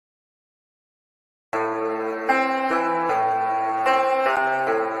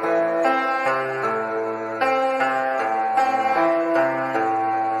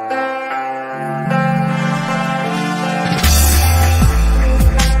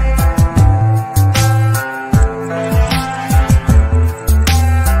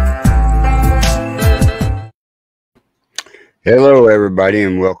Hello, everybody,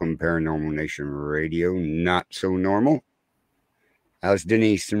 and welcome to Paranormal Nation Radio. Not so normal. How's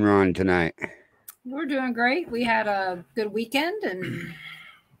Denise and Ron tonight? We're doing great. We had a good weekend and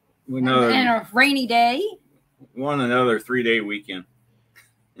Another a rainy day. another 3-day weekend.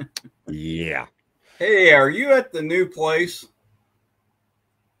 Yeah. Hey, are you at the new place?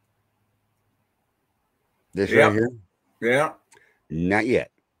 This Yep. right here? Yeah. Not yet.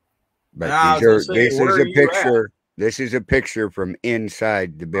 But Where this is are a you picture. This is a picture from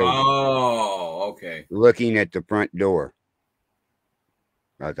inside the building, Oh, okay. looking at the front door.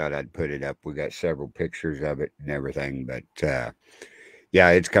 I thought I'd put it up. We got several pictures of it and everything, but yeah,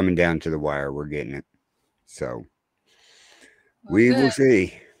 it's coming down to the wire. We're getting it. So we will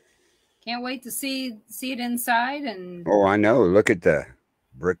see. Can't wait to see it inside. And Oh, I know. Look at the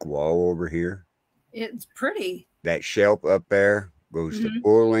brick wall over here. It's pretty. That shelf up there goes the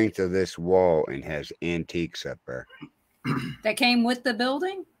full length of this wall and has antiques up there. That came with the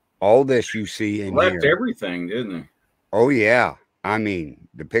building? All this you see in Left here. everything, didn't they? Oh, yeah. I mean,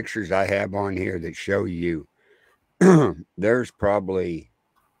 the pictures I have on here that show you, there's probably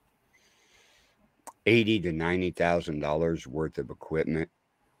 $80,000 to $90,000 worth of equipment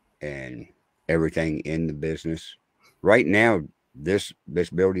and everything in the business. Right now, this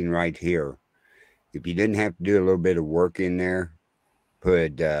building right here, if you didn't have to do a little bit of work in there,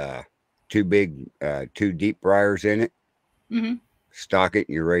 put two deep fryers in it, stock it,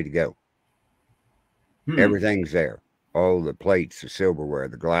 and you're ready to go. Everything's there. All the plates, the silverware,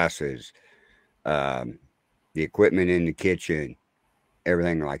 the glasses, the equipment in the kitchen,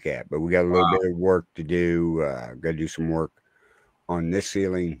 everything like that. But we got a little bit of work to do. Got to do some work on this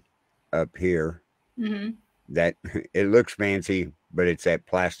ceiling up here. That it looks fancy, but it's that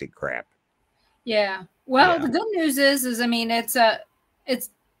plastic crap. Yeah. Well, the good news is I mean,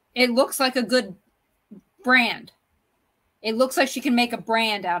 it looks like a good brand. It looks like she can make a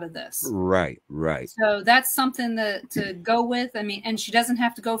brand out of this. Right, right. So that's something to go with. I mean, and she doesn't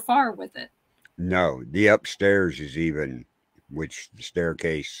have to go far with it. No, the upstairs is even, which the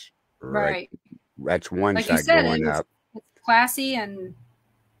staircase, right? That's one like side you said, going up. It's classy, and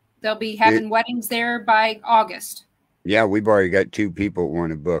they'll be having weddings there by August. Yeah, we've already got 2 people that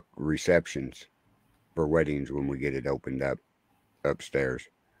want to book receptions for weddings when we get it opened up upstairs.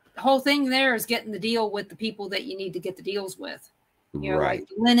 The whole thing there is getting the deal with the people that you need to get the deals with. You know, Right. like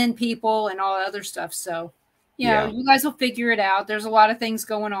the linen people and all the other stuff. So, you know, you guys will figure it out. There's a lot of things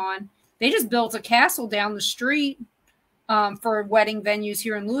going on. They just built a castle down the street for wedding venues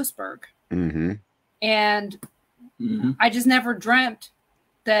here in Lewisburg. And I just never dreamt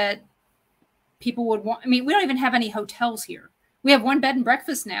that people would want. I mean, we don't even have any hotels here. We have one bed and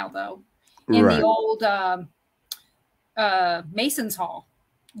breakfast now, though, in the old Mason's Hall.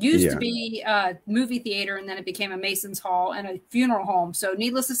 Used to be a movie theater, and then it became a Mason's Hall and a funeral home. So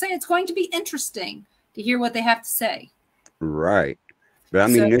needless to say, it's going to be interesting to hear what they have to say. Right. But I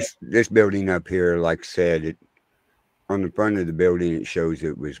mean, this building up here, like I said, on the front of the building, it shows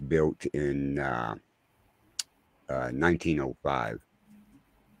it was built in 1905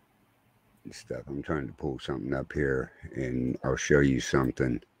 and stuff. I'm trying to pull something up here, and I'll show you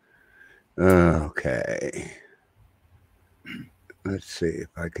something. Okay. Let's see if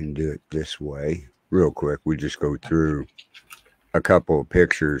I can do it this way. Real quick, we just go through a couple of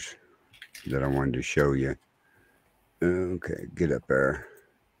pictures that I wanted to show you. Okay, get up there.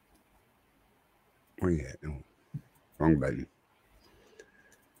 Where you at? Oh, wrong button.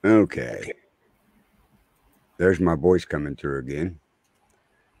 Okay. There's my voice coming through again.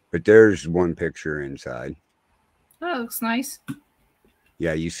 But there's one picture inside. Oh, looks nice.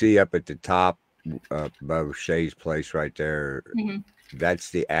 Yeah, you see up at the top, up above Shay's place right there,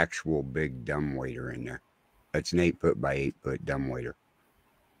 that's the actual big dumbwaiter in there. That's an 8-foot by 8-foot dumbwaiter.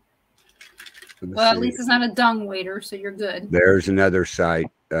 Well, at least it's not a dung waiter, so you're good. There's another side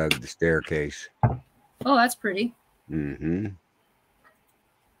of the staircase. Oh, that's pretty.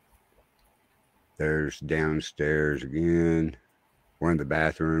 There's downstairs again, one of the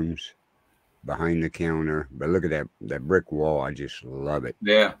bathrooms, behind the counter. But look at that brick wall. I just love it.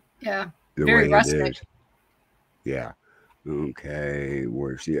 Yeah. Yeah. The Very way rustic. it is. Yeah. Okay.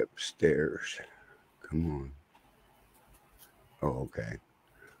 Where's the upstairs? Come on. Oh, okay.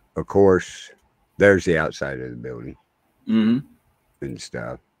 Of course, there's the outside of the building and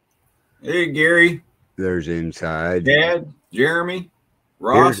stuff. Hey, Gary. There's inside. Dad, Jeremy,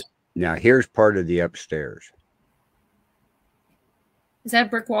 Ross. Here's part of the upstairs. Is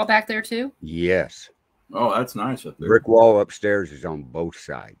that brick wall back there too? Yes. Oh, that's nice up there. Brick wall upstairs is on both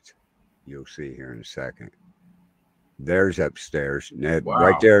sides. You'll see here in a second. There's upstairs.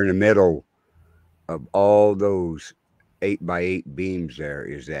 Right there in the middle of all those 8x8 beams there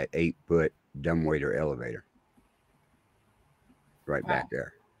is that 8-foot dumbwaiter elevator. Right back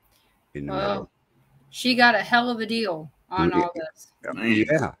there in the middle. She got a hell of a deal on all this.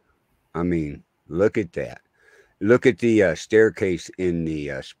 Yeah. I mean, look at that. Look at the staircase in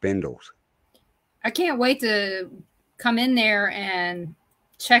the spindles. I can't wait to come in there and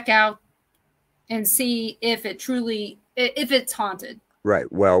check out and see if it's haunted. Right.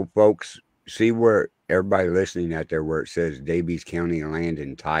 Well, folks, see where everybody listening out there where it says Davies County Land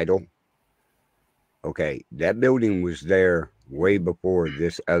and Title. Okay, that building was there way before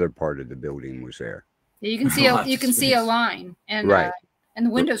this other part of the building was there. You can see a line, and right, and the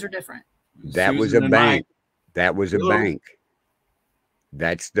windows are different. That was a bank. That was a bank.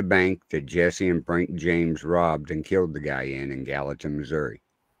 That's the bank that Jesse and Frank James robbed and killed the guy in Gallatin, Missouri.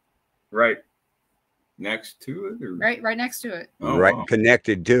 Right. Next to it? Or? Right next to it. Oh, right, wow.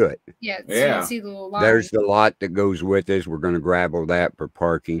 Connected to it. Yeah, so you can see the little line. There's the lot that goes with us. We're going to gravel that for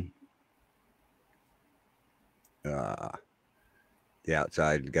parking. The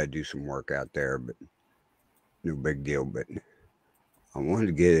outside, got to do some work out there, but no big deal. But I wanted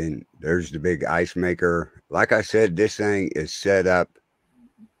to get in. There's the big ice maker. Like I said, this thing is set up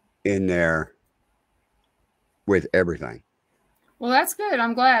in there with everything. Well, that's good.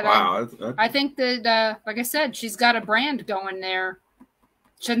 I'm glad. Wow. I think that, like I said, she's got a brand going there.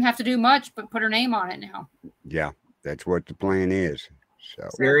 Shouldn't have to do much, but put her name on it now. Yeah, that's what the plan is. So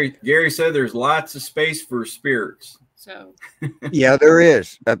Gary said there's lots of space for spirits. So yeah, there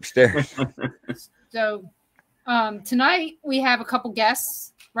is upstairs. So tonight we have a couple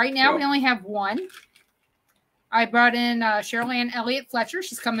guests. Right now we only have one. I brought in Cheryl Ann Elliott Fletcher.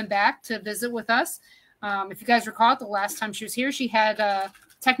 She's coming back to visit with us. If you guys recall, the last time she was here, she had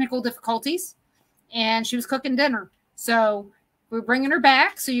technical difficulties, and she was cooking dinner. So we're bringing her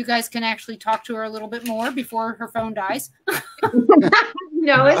back so you guys can actually talk to her a little bit more before her phone dies.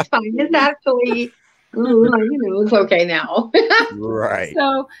 No, it's fine. It's actually, it's okay now. Right.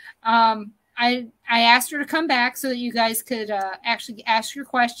 So I asked her to come back so that you guys could actually ask your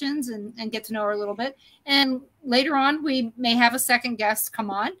questions and get to know her a little bit. And later on, we may have a second guest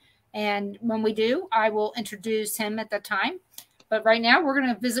come on. And when we do, I will introduce him at that time. But right now, we're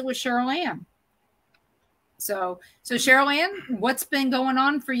going to visit with Cheryl Ann. So Cheryl Ann, what's been going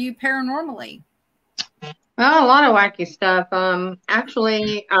on for you paranormally? Well, a lot of wacky stuff.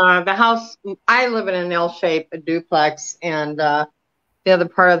 Actually, the house, I live in an L-shaped duplex, and the other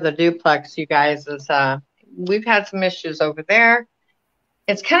part of the duplex, you guys, is we've had some issues over there.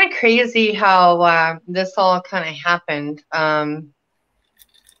 It's kind of crazy how this all kind of happened.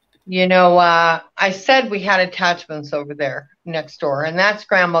 I said we had attachments over there next door, and that's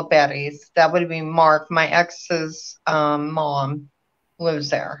Grandma Betty's. That would be Mark. My ex's mom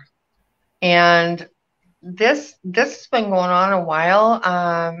lives there. And this has been going on a while.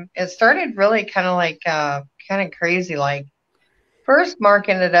 It started really kind of crazy. Like, first, Mark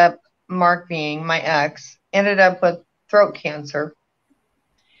being my ex, ended up with throat cancer.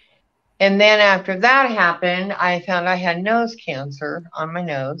 And then after that happened, I found I had nose cancer on my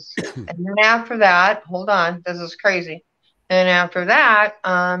nose. And then after that, hold on, this is crazy. And after that,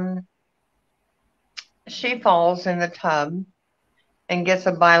 she falls in the tub and gets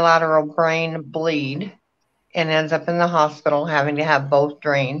a bilateral brain bleed and ends up in the hospital having to have both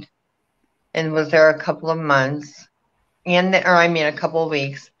drained, and was there a couple of months, a couple of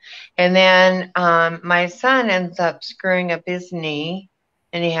weeks. And then my son ends up screwing up his knee,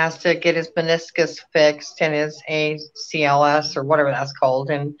 and he has to get his meniscus fixed and his ACLS or whatever that's called.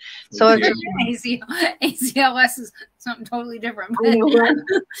 And so ACLS is something totally different.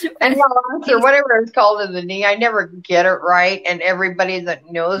 MLS or whatever it's called in the knee. I never get it right. And everybody that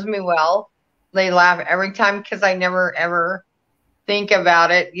knows me well, they laugh every time because I never ever think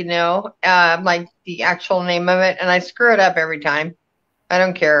about it, like the actual name of it. And I screw it up every time. I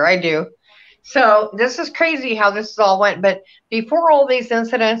don't care. I do. So this is crazy how this all went. But before all these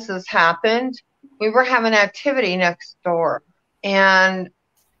incidences happened, we were having activity next door. And,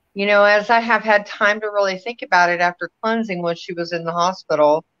 as I have had time to really think about it after cleansing when she was in the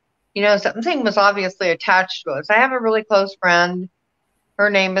hospital, something was obviously attached to us. I have a really close friend.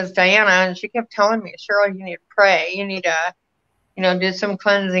 Her name is Diana, and she kept telling me, Cheryl, you need to pray. You need to, do some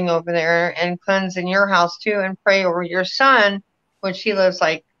cleansing over there and cleanse in your house too, and pray over your son, when she lives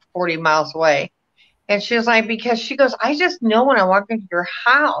like 40 miles away. And she was like, because she goes, I just know when I walk into your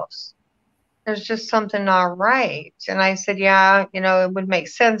house, there's just something not right. And I said, yeah, it would make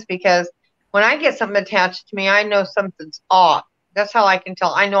sense, because when I get something attached to me, I know something's off. That's how I can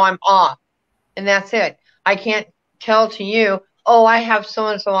tell. I know I'm off. And that's it. I can't tell to you, oh, I have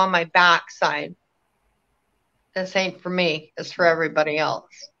so-and-so on my backside. This ain't for me. It's for everybody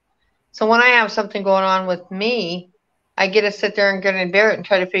else. So when I have something going on with me, I get to sit there and get in bed and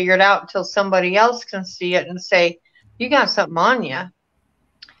try to figure it out until somebody else can see it and say, you got something on you.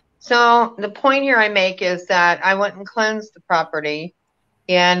 So the point here I make is that I went and cleansed the property,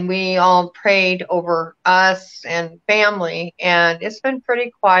 and we all prayed over us and family, and it's been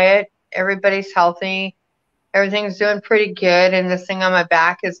pretty quiet. Everybody's healthy. Everything's doing pretty good, and this thing on my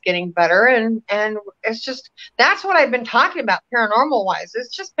back is getting better, and it's just, that's what I've been talking about paranormal wise.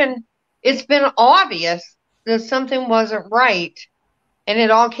 It's been obvious that something wasn't right, and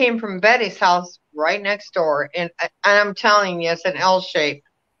it all came from Betty's house right next door, and I'm telling you, it's an L-shaped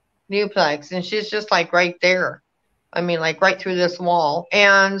duplex, and she's just like right there. I mean, like right through this wall,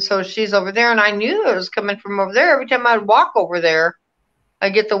 and so she's over there, and I knew it was coming from over there. Every time I'd walk over there, I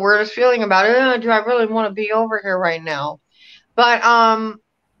get the weirdest feeling about it. Oh, do I really want to be over here right now? But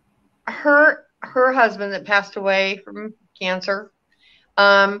her husband that passed away from cancer,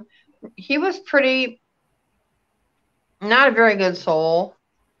 he was pretty not a very good soul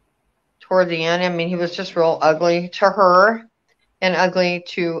toward the end. I mean, he was just real ugly to her and ugly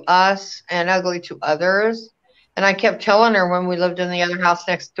to us and ugly to others. And I kept telling her when we lived in the other house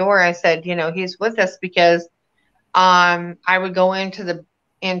next door, I said, you know, he's with us because I would go into the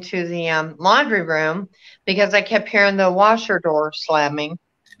laundry room because I kept hearing the washer door slamming,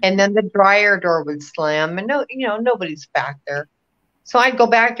 and then the dryer door would slam, and nobody's back there. So I'd go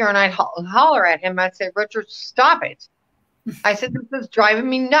back there and I'd holler at him. I'd say, Richard, stop it. I said, this is driving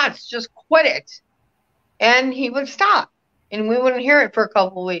me nuts. Just quit it. And he would stop, and we wouldn't hear it for a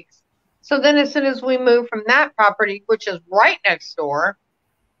couple of weeks. So then as soon as we moved from that property, which is right next door,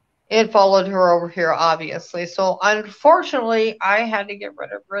 it followed her over here, obviously. So unfortunately, I had to get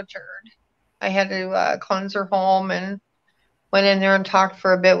rid of Richard. I had to cleanse her home, and went in there and talked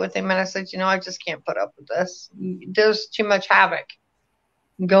for a bit with him. And I said, I just can't put up with this. There's too much havoc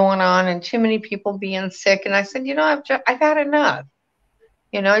going on and too many people being sick. And I said, I've had enough.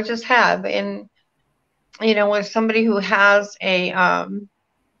 I just have. And, when somebody who has a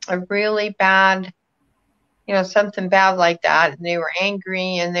really bad, something bad like that, and they were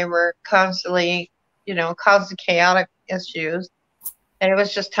angry and they were constantly, causing chaotic issues. And it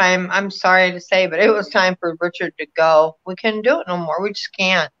was just time, I'm sorry to say, but it was time for Richard to go. We couldn't do it no more. We just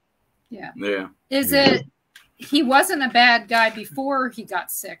can't. Yeah. Yeah. He wasn't a bad guy before he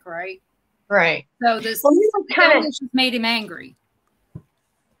got sick, right? Right. So this just made him angry.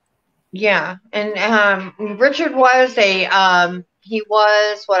 Yeah. And Richard was he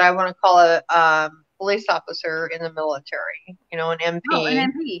was what I want to call a police officer in the military, an MP. Oh,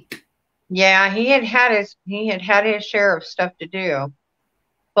 an MP. Yeah, he had his share of stuff to do,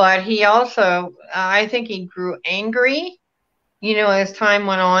 but he also, I think he grew angry, as time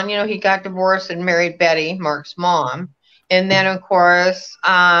went on. He got divorced and married Betty, Mark's mom, and then of course,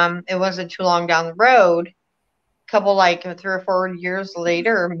 it wasn't too long down the road, a couple 3 or 4 years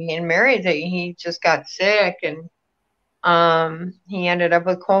later, being married, that he just got sick, and he ended up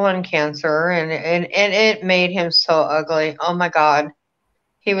with colon cancer, and it made him so ugly. Oh my God.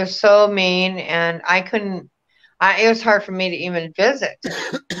 He was so mean, and it was hard for me to even visit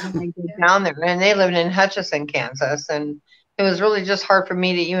down there. And they lived in Hutchinson, Kansas, and it was really just hard for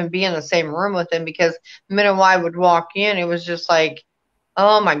me to even be in the same room with him, because the minute I would walk in, it was just like,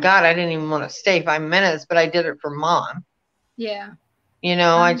 oh my God, I didn't even want to stay 5 minutes, but I did it for Mom. Yeah.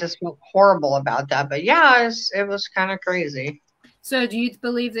 I just felt horrible about that. But yeah, it was kind of crazy. So do you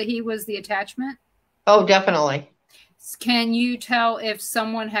believe that he was the attachment? Oh, definitely. Can you tell if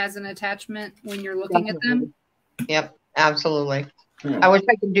someone has an attachment when you're looking at them? Yep, absolutely. I wish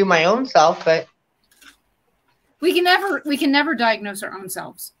I could do my own self, but we can never diagnose our own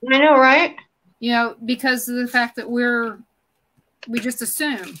selves. I know, right? Because of the fact that we just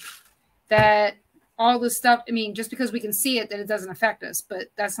assume that all this stuff, just because we can see it, that it doesn't affect us, but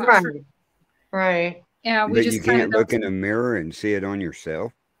that's not true. Right. Yeah, but you can't look in a mirror and see it on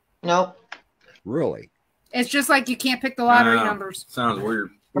yourself? Nope. Really? It's just like you can't pick the lottery numbers. Sounds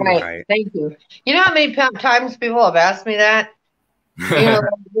weird. Right. Thank you. You know how many times people have asked me that? Yeah,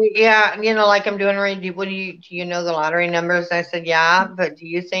 like I'm doing right. Do you know the lottery numbers? And I said, yeah, but do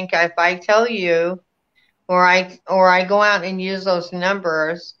you think if I tell you, or I go out and use those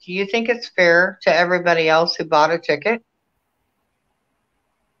numbers, do you think it's fair to everybody else who bought a ticket?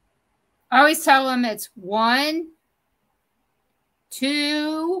 I always tell them it's 1,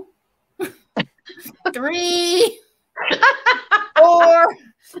 2, 3, 4.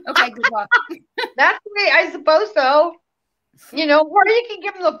 Okay, good luck. That's right, I suppose so. Or you can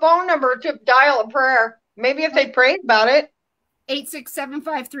give them the phone number to dial a prayer. Maybe if they prayed about it.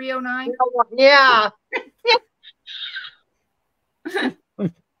 8675309. Yeah.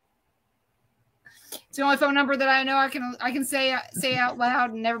 It's the only phone number that I know I can say out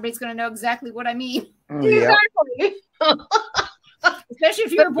loud, and everybody's going to know exactly what I mean. Yeah. Exactly. Especially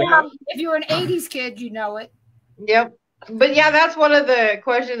if you were an '80s kid, you know it. Yep. But yeah, that's one of the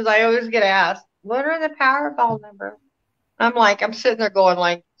questions I always get asked. What are the Powerball numbers? I'm sitting there going,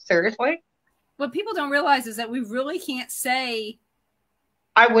 like, seriously? What people don't realize is that we really can't say.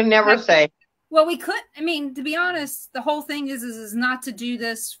 I would never say. Well, we could. I mean, to be honest, the whole thing is not to do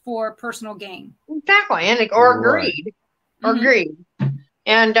this for personal gain. Exactly, and or greed, greed,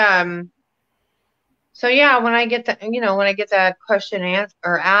 and so yeah, when I get that question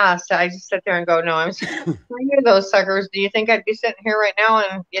asked, I just sit there and go, no, I hear those suckers. Do you think I'd be sitting here right now?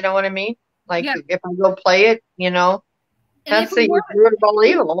 And you know what I mean? Like if I go play it, that's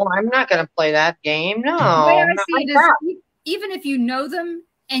unbelievable. I'm not going to play that game. No. The way I see it is, even if you know them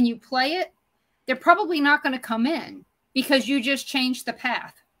and you play it, they're probably not going to come in because you just changed the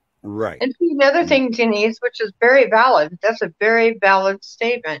path. Right. And see, another thing, Denise, which is very valid. That's a very valid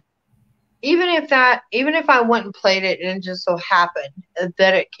statement. Even if I went and played it and it just so happened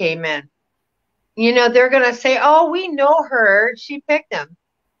that it came in, they're going to say, oh, we know her. She picked them.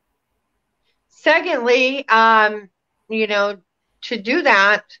 Secondly, to do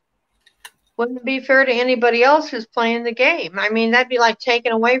that wouldn't be fair to anybody else who's playing the game. I mean, that'd be like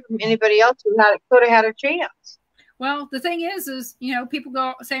taking away from anybody else who could have had a chance. Well, the thing is people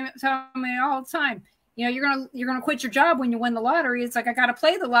tell me all the time, you're gonna quit your job when you win the lottery. It's like, I got to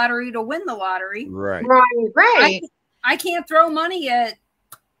play the lottery to win the lottery. Right. I can't throw money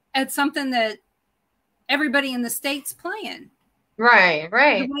at something that everybody in the state's playing.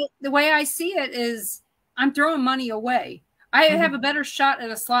 Right. The way I see it is, I'm throwing money away. I have a better shot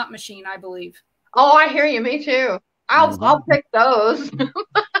at a slot machine, I believe. Oh, I hear you. Me too. I'll pick those.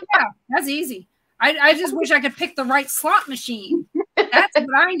 Yeah, that's easy. I just wish I could pick the right slot machine. That's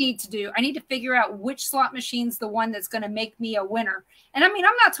what I need to do. I need to figure out which slot machine's the one that's going to make me a winner. And I mean,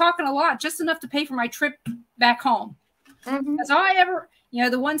 I'm not talking a lot, just enough to pay for my trip back home. That's all I ever,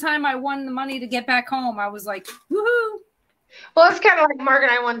 the one time I won the money to get back home, I was like, woohoo. Well, it's kind of like Mark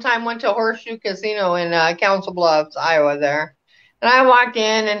and I one time went to Horseshoe Casino in Council Bluffs, Iowa there. And I walked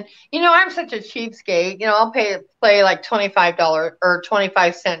in and, I'm such a cheapskate. I'll play like $25 or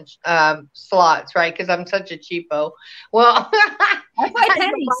 25-cent slots, right? Because I'm such a cheapo. Well, I play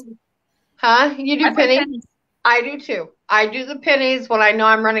pennies. Huh? You do pennies? I do too. I do the pennies when I know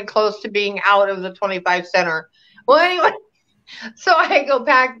I'm running close to being out of the 25-center. Well, anyway, so I go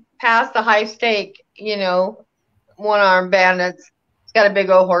back past the high stake, one-armed bandits. It's got a big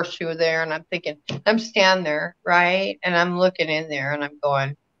old horseshoe there, and I'm thinking, I'm standing there, right? And I'm looking in there, and I'm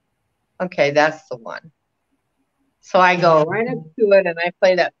going, okay, that's the one. So I go right up to it, and I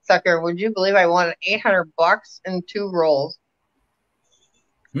play that sucker. Would you believe I won $800 in 2 rolls?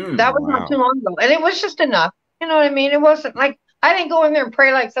 That was not too long ago, and it was just enough. You know what I mean? It wasn't like, I didn't go in there and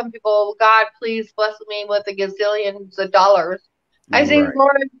pray like some people, God, please bless me with a gazillions of dollars. I say,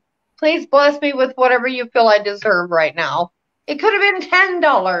 Lord, please bless me with whatever you feel I deserve right now. It could have been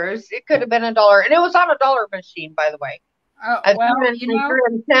 $10. It could have been $1. And it was on a dollar machine, by the way. I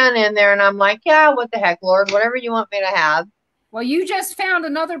threw 10 in there, and I'm like, yeah, what the heck, Lord, whatever you want me to have. Well, you just found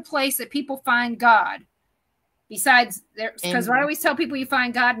another place that people find God. Besides, because I always tell people you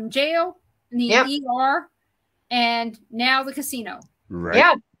find God in jail, in the ER, and now the casino. Right.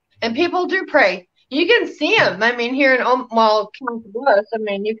 Yeah, and people do pray. You can see them. I mean, here in Council Bluffs, I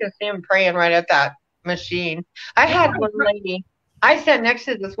mean, you can see them praying right at that machine. I had one lady. I sat next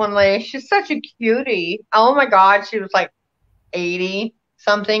to this one lady. She's such a cutie. Oh my God, she was like 80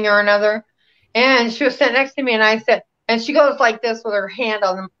 something or another, and she was sitting next to me, and I said, and she goes like this with her hand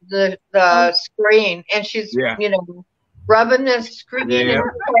on the screen, and she's rubbing the screen and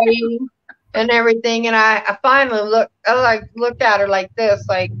praying and everything. And I finally looked at her like this,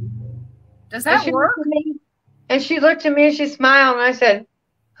 like, does that work? And she looked at me and she smiled, and I said,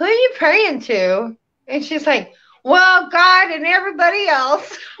 who are you praying to? And she's like, well, God and everybody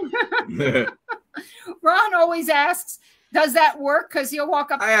else. Ron always asks, does that work? Because he'll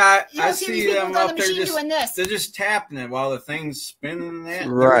walk up. I see them up there doing this. They're just tapping it while the thing's spinning.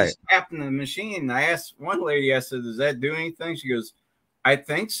 Right. Just tapping the machine. I asked one lady, I said, does that do anything? She goes, I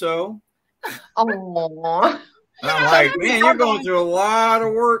think so. Oh. I'm like, man, you're going through a lot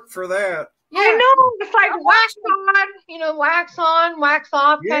of work for that. Yeah. I know. It's like wax on, wax on, wax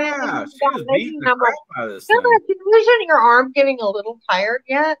off. Yeah. Kind of she was beating the crap out of this thing. Isn't your arm getting a little tired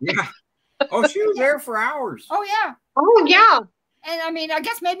yet? Yeah. Oh, she was there for hours. Oh, yeah. Oh, yeah. And I mean, I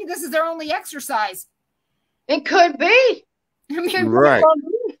guess maybe this is their only exercise. It could be. I mean, right.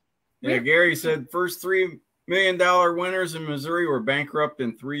 Yeah, Gary said first 3 $1 million winners in Missouri were bankrupt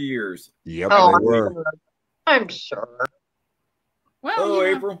in 3 years. Yep, oh, they were. I'm sure. Well, hello,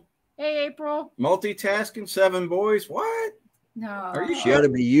 April. Hey, April. Multitasking, 7 boys. What? No. Are you sure? Got to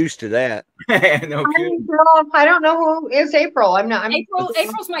be used to that. No kidding. I don't know who is April. I'm not.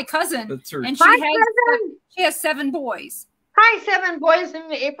 April's my cousin. That's her. And she has 7 boys. Hi, 7 boys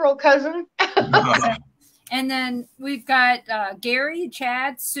and April cousin. And then we've got Gary,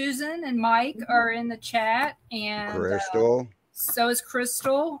 Chad, Susan, and Mike are in the chat. And Crystal. So is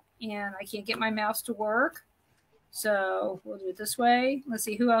Crystal. And I can't get my mouse to work. So we'll do it this way. Let's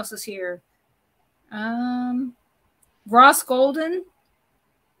see who else is here. Ross Golden.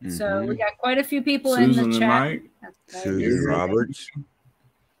 So we got quite a few people Susan in the chat. Susan Roberts.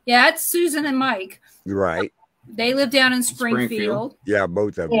 Yeah, it's Susan and Mike. Right. They live down in Springfield. Yeah,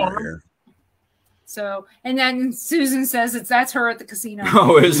 both of them are here. So, and then Susan says that's her at the casino.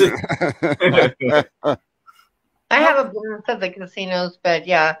 Oh, is it? I have a blast at the casinos, but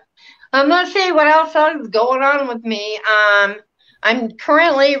yeah. Let's see what else is going on with me. I'm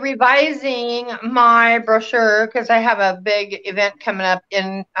currently revising my brochure because I have a big event coming up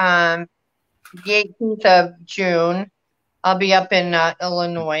in the 18th of June. I'll be up in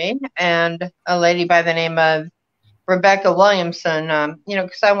Illinois, and a lady by the name of Rebecca Williamson,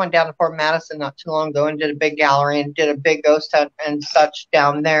 because I went down to Fort Madison not too long ago and did a big gallery and did a big ghost hunt and such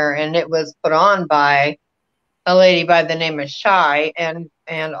down there, and it was put on by a lady by the name of Shy, and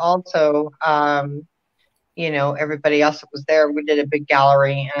also, everybody else that was there. We did a big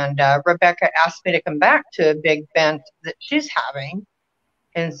gallery, and Rebecca asked me to come back to a big event that she's having.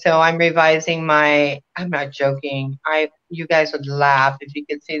 And so I'm revising I'm not joking. You guys would laugh if you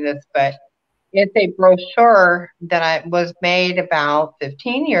could see this, but it's a brochure that was made about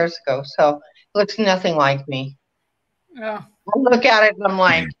 15 years ago. So it looks nothing like me. Yeah. I look at it and I'm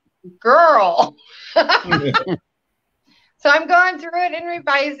like, girl. So I'm going through it and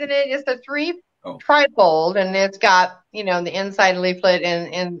revising it. It's a 3-trifold, and it's got, the inside leaflet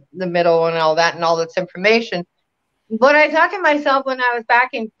and in the middle and all that and all this information. But I thought to myself when I was back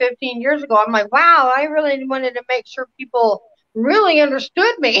in 15 years ago, I'm like, wow, I really wanted to make sure people really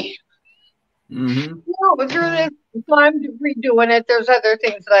understood me. Mm-hmm. Through this, so I'm redoing it. There's other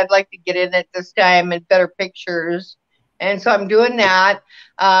things that I'd like to get in it this time and better pictures. And so I'm doing that.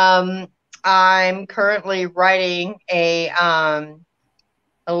 I'm currently writing a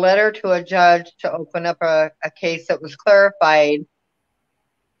letter to a judge to open up a case that was clarified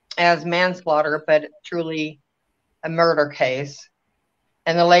as manslaughter, but truly a murder case.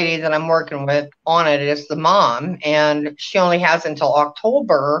 And the lady that I'm working with on it is the mom, and she only has until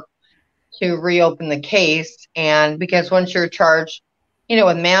October to reopen the case. And because once you're charged,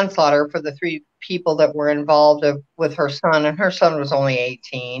 with manslaughter for the 3 people that were involved with her son, and her son was only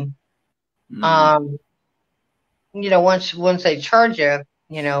 18. Once they charge you,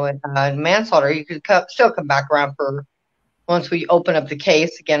 with manslaughter, you could still come back around for once we open up the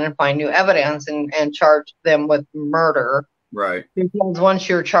case again and find new evidence and charge them with murder. Right. Because once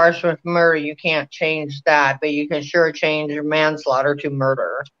you're charged with murder, you can't change that, but you can sure change your manslaughter to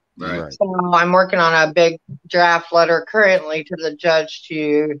murder. Right. So I'm working on a big draft letter currently to the judge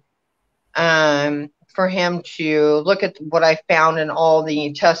for him to look at what I found in all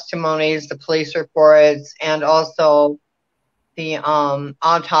the testimonies, the police reports, and also the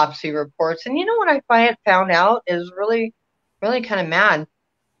autopsy reports. And what I found out is really, really kind of mad.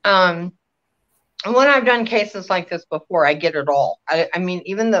 When I've done cases like this before, I get it all. I mean,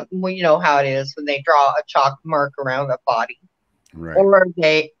 even you know how it is when they draw a chalk mark around a body. Right.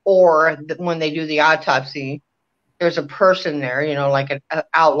 Or when they do the autopsy, there's a person there, like an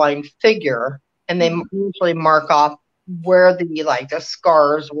outlined figure, and they usually mark off where the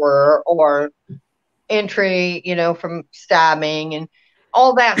scars were or entry, from stabbing and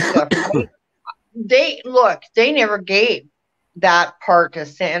all that stuff. Right? They never gave that part to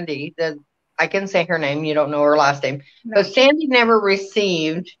Sandy. I can say her name. You don't know her last name, but Sandy never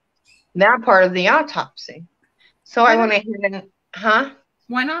received that part of the autopsy. So I went ahead and,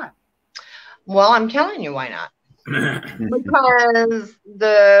 Why not? Well, I'm telling you why not. Because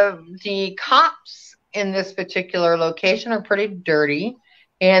the cops in this particular location are pretty dirty,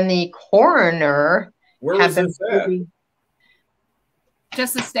 and the coroner. Where was this at?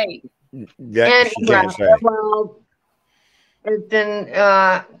 Just the state. Yeah, well, it's in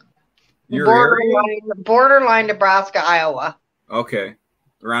borderline Nebraska, Iowa. Okay,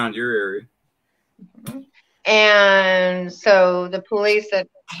 around your area. And so the police that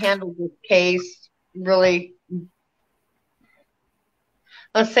handled this case really,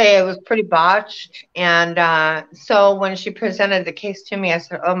 let's say it was pretty botched. And so when she presented the case to me, I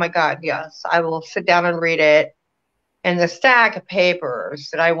said, oh my God, yes, I will sit down and read it. And the stack of papers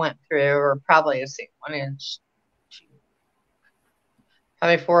that I went through are probably a 1 inch,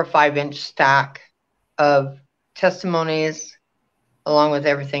 probably 4 or 5 inch stack of testimonies along with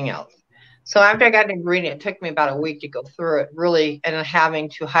everything else. So after I got to read it, it took me about a week to go through it really, and having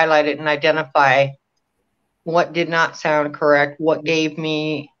to highlight it and identify what did not sound correct, what gave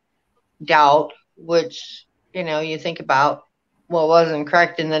me doubt, which, you think about what wasn't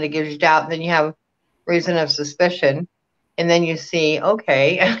correct, and then it gives you doubt, and then you have reason of suspicion, and then you see,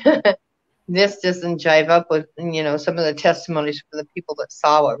 okay, this doesn't jive up with, some of the testimonies from the people that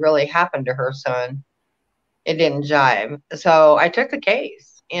saw what really happened to her son. It didn't jive. So I took the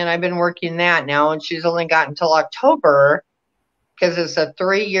case, and I've been working that now, and she's only got until October because it's a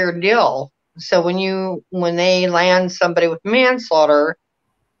 3-year deal. So when they land somebody with manslaughter,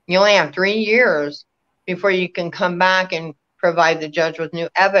 you only have 3 years before you can come back and provide the judge with new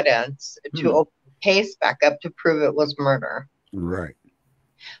evidence to open the case back up to prove it was murder. Right.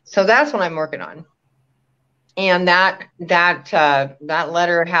 So that's what I'm working on. And that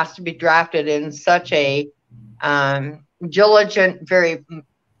letter has to be drafted in such a diligent, very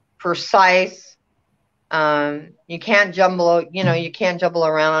precise. You can't jumble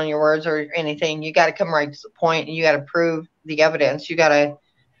around on your words or anything. You got to come right to the point, and you got to prove the evidence. You got to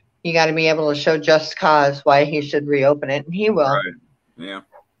be able to show just cause why he should reopen it, and he will. Right. Yeah.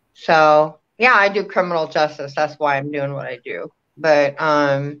 So yeah, I do criminal justice. That's why I'm doing what I do. But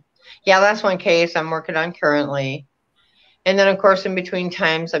yeah, that's one case I'm working on currently. And then of course in between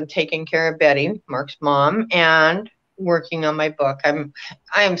times I'm taking care of Betty, Mark's mom, and working on my book.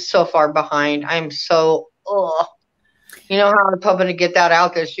 I am so far behind. I'm so how I'm hoping to get that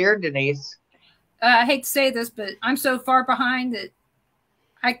out this year, Denise. I hate to say this, but I'm so far behind that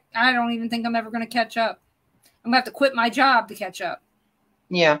I don't even think I'm ever going to catch up. I'm going to have to quit my job to catch up.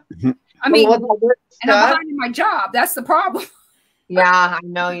 Yeah. I mean, and I'm behind in my job. That's the problem. Yeah, I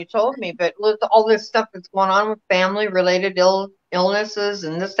know you told me, but with all this stuff that's going on with family related illnesses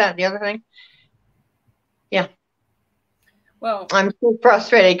and this, that, and the other thing. Yeah. Well, I'm so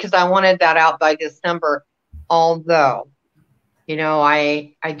frustrated because I wanted that out by December, although,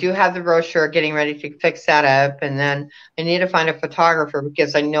 I do have the brochure getting ready to fix that up, and then I need to find a photographer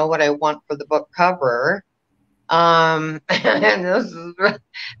because I know what I want for the book cover. And this is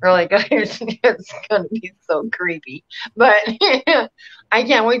really good. It's going to be so creepy, but I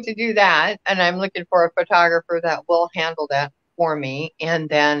can't wait to do that. And I'm looking for a photographer that will handle that for me. And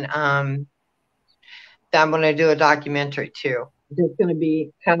then I'm going to do a documentary too. It's going to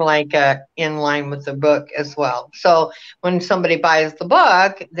be kind of like in line with the book as well. So when somebody buys the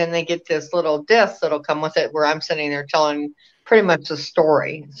book, then they get this little disc that'll come with it where I'm sitting there telling pretty much the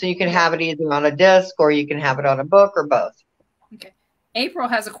story. So you can have it either on a disc or you can have it on a book or both. Okay. April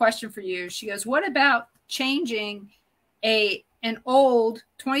has a question for you. She goes, what about changing an old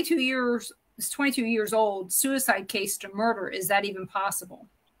 22 years old suicide case to murder? Is that even possible?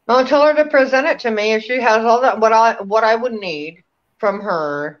 I'll tell her to present it to me if she has all that. What I would need from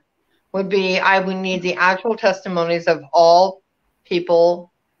her would be I would need the actual testimonies of all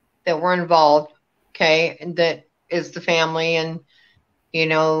people that were involved. Okay, and that is the family, and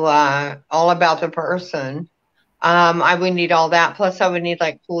all about the person. I would need all that. Plus, I would need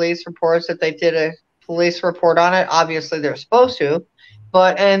like police reports if they did a police report on it. Obviously, they're supposed to,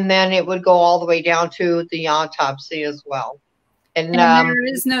 and then it would go all the way down to the autopsy as well. And there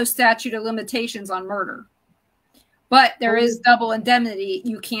is no statute of limitations on murder, but there is double indemnity.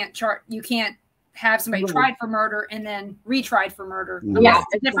 You can't have somebody tried for murder and then retried for murder. Yeah,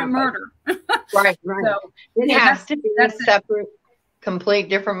 it's a different murder. Right. So it has to be a separate, complete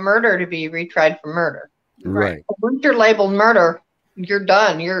different murder to be retried for murder. Right. Once you're labeled murder, you're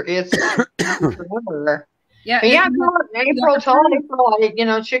done. It's forever. Yeah. Yeah. April told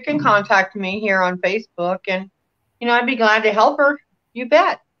April, she can contact me here on Facebook, and I'd be glad to help her. You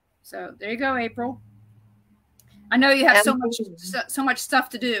bet. So there you go, April. I know you have so much stuff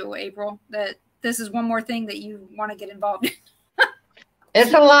to do, April, that this is one more thing that you want to get involved in.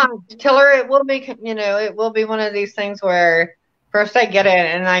 It's a lot. Tell her it will be one of these things where first I get it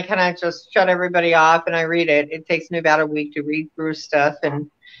and I kind of just shut everybody off and I read it. It takes me about a week to read through stuff and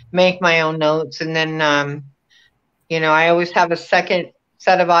make my own notes. And then, I always have a second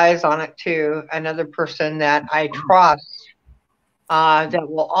set of eyes on it too. Another person that I trust that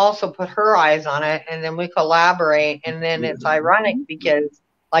will also put her eyes on it. And then we collaborate. And then it's ironic because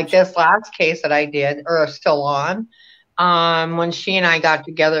like this last case that I did or still on, when she and I got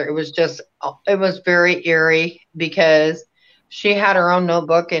together, it was very eerie because she had her own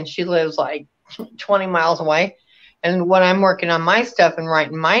notebook, and she lives like 20 miles away. And when I'm working on my stuff and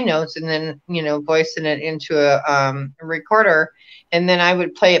writing my notes and then, voicing it into a recorder, and then I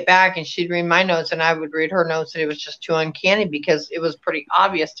would play it back and she'd read my notes and I would read her notes, and it was just too uncanny because it was pretty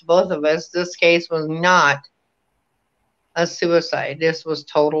obvious to both of us. This case was not a suicide. This was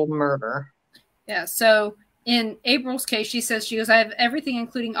total murder. Yeah. So in April's case, she goes, I have everything,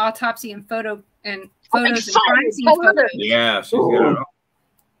 including autopsy and photos and crime scene photos. Yeah, she's got it all.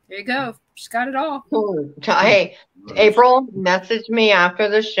 There you go. She's got it all. Hey, April, message me after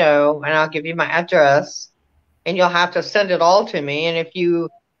the show, and I'll give you my address, and you'll have to send it all to me. And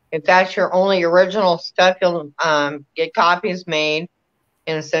if that's your only original stuff, you'll get copies made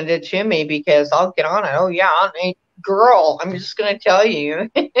and send it to me, because I'll get on it. Oh yeah, girl, I'm just gonna tell you,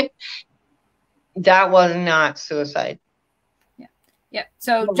 that was not suicide. Yeah.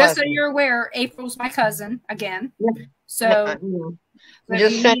 So just so you're aware, April's my cousin again. Yeah. So.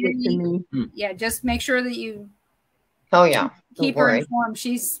 Just send it to me. Yeah, just make sure that you. Oh yeah, keep her informed.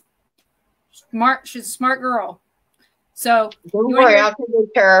 She's smart. She's a smart girl. So don't worry, I'll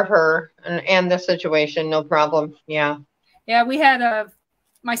take care of her and the situation. No problem. Yeah. Yeah, we had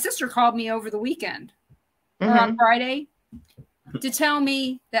my sister called me over the weekend, or on Friday, to tell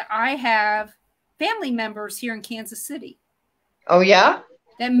me that I have family members here in Kansas City. Oh yeah.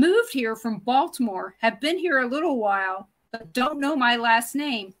 That moved here from Baltimore, have been here a little while, but don't know my last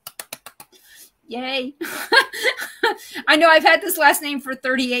name. Yay. I know I've had this last name for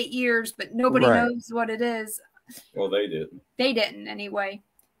 38 years, but nobody knows what it is. Well, they didn't. They didn't anyway.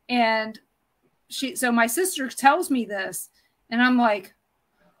 And so my sister tells me this, and I'm like,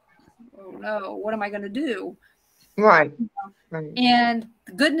 oh no, what am I going to do? Right. And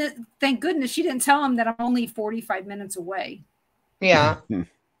thank goodness she didn't tell him that I'm only 45 minutes away. Yeah.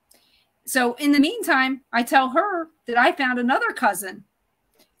 So in the meantime, I tell her that I found another cousin.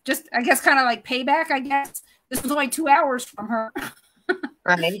 Just, I guess, kind of like payback, I guess. This was only 2 hours from her.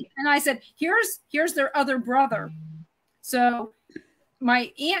 Right. And I said, here's their other brother. So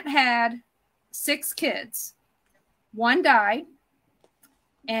my aunt had 6 kids. 1 died.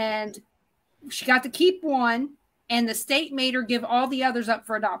 And she got to keep 1. And the state made her give all the others up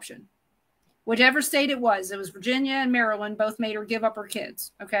for adoption. Whichever state it was Virginia and Maryland, both made her give up her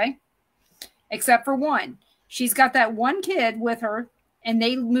kids. Okay. Except for 1. She's got that 1 kid with her, and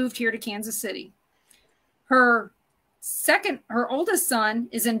they moved here to Kansas City. Her oldest son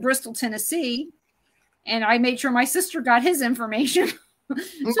is in Bristol, Tennessee, and I made sure my sister got his information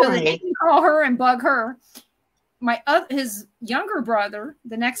so that they can call her and bug her. His younger brother,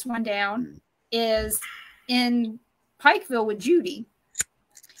 the next one down, is in Pikeville with Judy.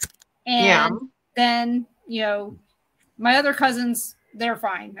 And then, my other cousins, they're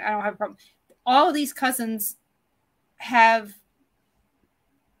fine. I don't have a problem. All of these cousins have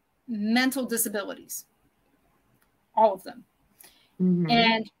mental disabilities. All of them. Mm-hmm.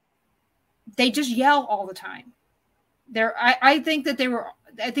 And they just yell all the time. I think they were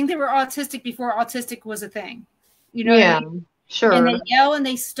autistic before autistic was a thing. You know what I mean? Sure. And they yell and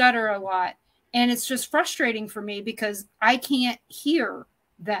they stutter a lot. And it's just frustrating for me because I can't hear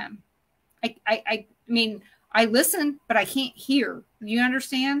them. I mean, I listen, but I can't hear. You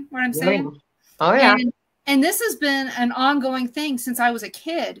understand what I'm saying? Oh, yeah. And this has been an ongoing thing since I was a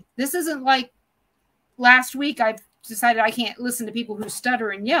kid. This isn't like last week I've decided I can't listen to people who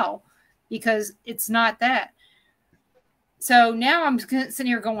stutter and yell, because it's not that. So now I'm sitting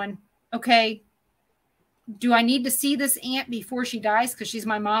here going, okay, do I need to see this aunt before she dies? Because she's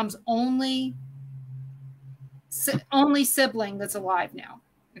my mom's only sibling that's alive now.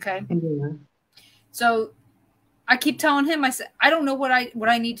 Okay. Mm-hmm. So I keep telling him, I said, I don't know what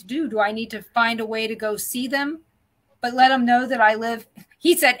I need to do. Do I need to find a way to go see them, but let them know that I live,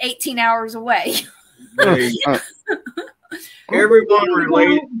 he said 18 hours away.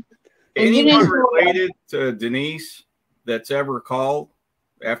 Anyone related to Denise that's ever called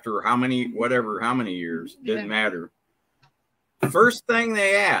after how many years, didn't matter. First thing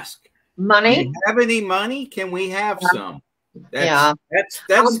they ask, money. Do you have any money? Can we have some?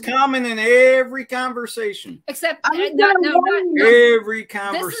 That's common in every conversation. Except every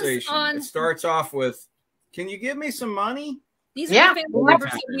conversation. It starts off with, "Can you give me some money?" These are the family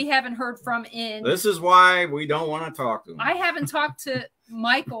members that we haven't heard from in. This is why we don't want to talk to them. I haven't talked to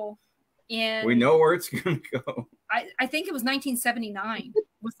Michael in. We know where it's going to go. I think it was 1979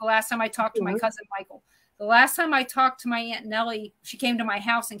 was the last time I talked to my cousin Michael. The last time I talked to my Aunt Nellie, she came to my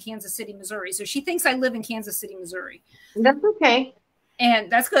house in Kansas City, Missouri. So she thinks I live in Kansas City, Missouri. That's okay.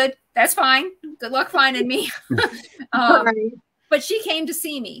 And that's good. That's fine. Good luck finding me. But she came to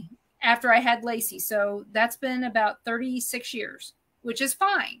see me. after I had Lacey. So that's been about 36 years, which is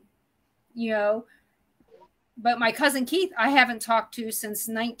fine, you know. But my cousin Keith, I haven't talked to since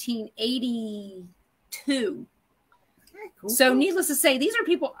 1982. Cool. So needless to say, these are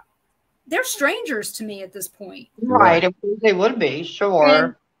people, they're strangers to me at this point. Right. Of course they would be,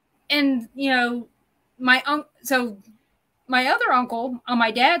 sure. And you know, my other uncle on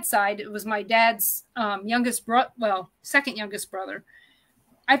my dad's side, it was my dad's second youngest brother.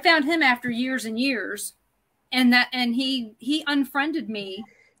 I found him after years and years, and he unfriended me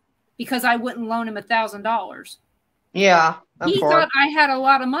because I wouldn't loan him $1,000. Yeah, he thought I had a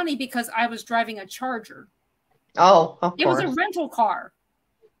lot of money because I was driving a Charger. Oh, of course. It was a rental car.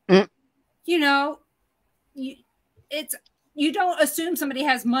 You know, you don't assume somebody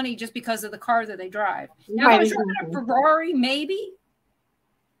has money just because of the car that they drive. Now, if I was driving a Ferrari, maybe,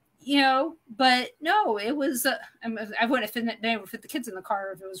 you know, but no, it was. I wouldn't have been able to fit the kids in the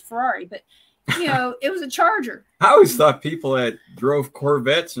car if it was Ferrari, but you know, it was a Charger. I always thought people that drove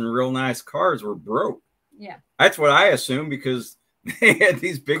Corvettes and real nice cars were broke. Yeah, that's what I assumed because they had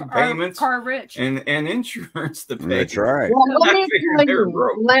these big payments, car rich, and insurance to pay. That's right. Well,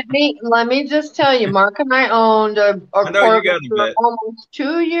 let me just tell you, Mark and I owned a Corvette for almost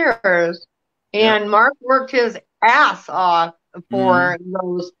 2 years, and Mark worked his ass off for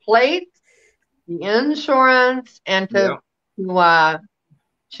those plates, the insurance, and to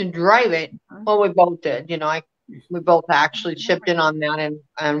drive it. Well, we both did. You know, we both actually chipped in on that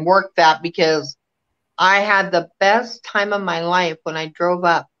and worked that because I had the best time of my life when I drove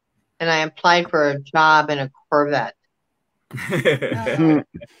up and I applied for a job in a Corvette. I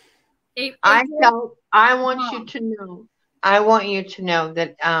want you to know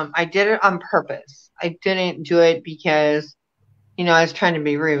that I did it on purpose. I didn't do it because, you know, I was trying to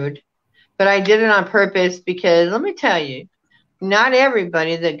be rude, but I did it on purpose because let me tell you, not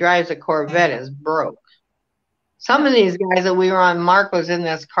everybody that drives a Corvette is broke. Some of these guys that we were on, Mark was in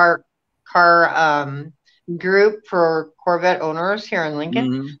this car group for Corvette owners here in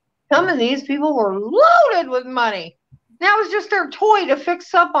Lincoln. Some of these people were loaded with money. That was just their toy to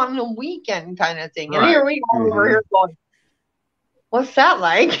fix up on the weekend kind of thing. And here we are over here going, what's that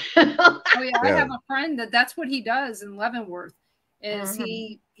like? I have a friend that's what he does in Leavenworth. Is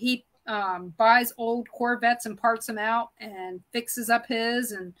he buys old Corvettes and parts them out and fixes up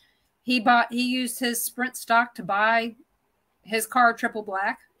his, and he used his Sprint stock to buy his car triple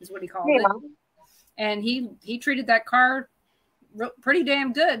black is what he called it. And he treated that car pretty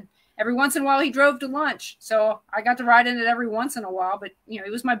damn good. Every once in a while he drove to lunch. So I got to ride in it every once in a while, but you know,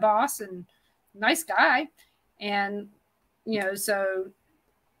 he was my boss and nice guy. And you know, so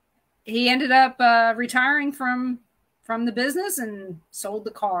he ended up retiring from the business and sold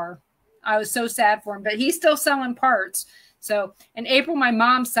the car. I was so sad for him, but he's still selling parts. So in April, my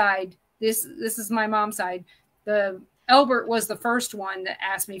mom's side, this is my mom's side. Elbert was the first one that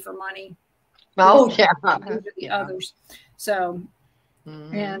asked me for money. Oh yeah. The others. So,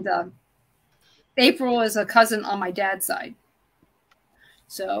 and April is a cousin on my dad's side.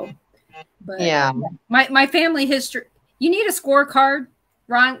 So, but my family history. You need a scorecard.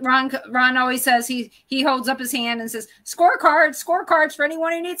 Ron always says he holds up his hand and says scorecards for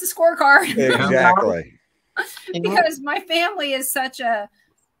anyone who needs a scorecard. Exactly. Because my family is it's an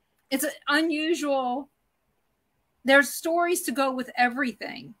unusual. There's stories to go with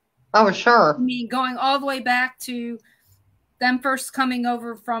everything. Oh, sure. I mean, going all the way back to them first coming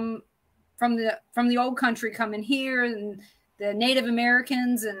over from the old country, coming here, and the Native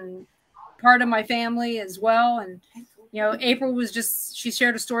Americans and part of my family as well. And you know, April she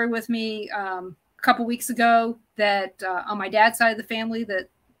shared a story with me a couple weeks ago that on my dad's side of the family that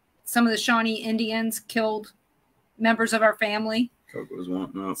some of the Shawnee Indians killed members of our family. Coco's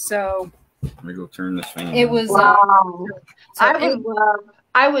wanting up. So let me go turn this fan. It was.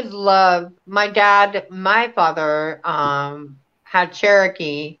 I would love my father had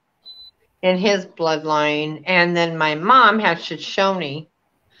Cherokee in his bloodline, and then my mom had Shoshone.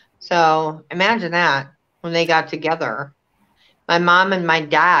 So imagine that when they got together. My mom and my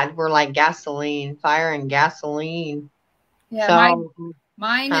dad were like gasoline, fire and gasoline. Yeah, so,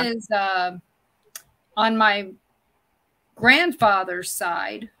 mine is on my grandfather's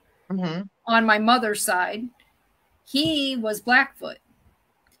side. On my mother's side, he was Blackfoot.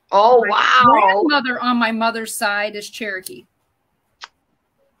 Oh, my grandmother on my mother's side is Cherokee.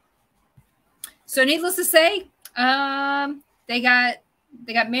 So needless to say, they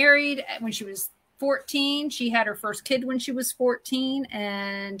got married when she was 14. She had her first kid when she was 14.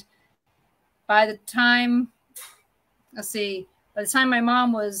 And by the time my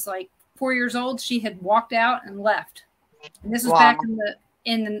mom was like 4 years old, she had walked out and left. And this was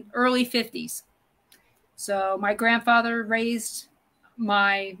in the early 50s. So my grandfather raised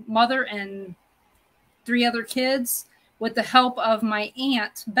my mother and 3 other kids with the help of my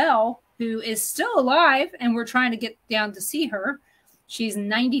aunt, Belle, who is still alive, and we're trying to get down to see her. She's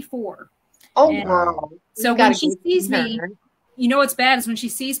 94. Oh, girl. So when she sees me, you know what's bad is when she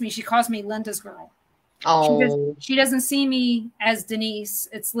sees me, she calls me Linda's girl. Oh. She doesn't see me as Denise.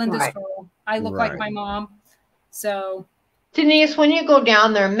 It's Linda's girl. I look like my mom. So, Denise, when you go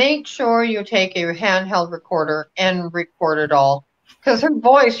down there, make sure you take a handheld recorder and record it all. Because her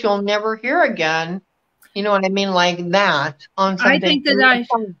voice you'll never hear again. You know what I mean? Like that on something.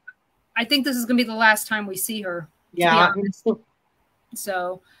 I think this is going to be the last time we see her. Yeah.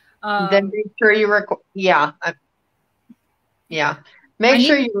 So, then make sure you record. Yeah. Yeah. Make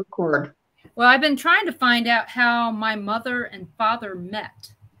sure you record. Well, I've been trying to find out how my mother and father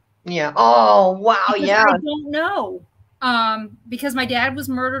met. Yeah. Oh, wow. Because yeah. I don't know. Because my dad was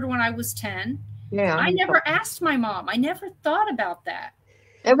murdered when I was 10. Yeah. I never asked my mom. I never thought about that.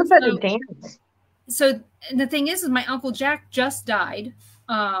 It was at a dance. So the thing is my Uncle Jack just died.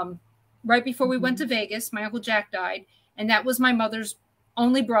 Right before we went to Vegas, my Uncle Jack died. And that was my mother's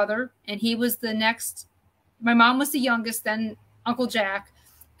only brother. And he was the next. My mom was the youngest, then Uncle Jack.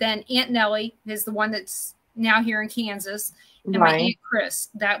 Then Aunt Nellie is the one that's now here in Kansas. And my Aunt Chris.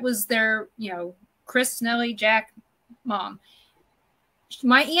 That was their, Chris, Nellie, Jack, Mom.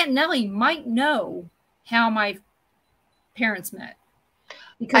 My Aunt Nellie might know how my parents met.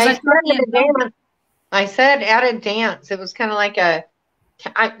 Because I said at a dance. It was kind of like it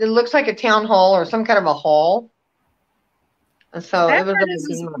looks like a town hall or some kind of a hall. So it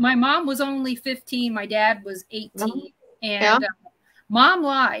was my mom was only 15. My dad was 18. And Mom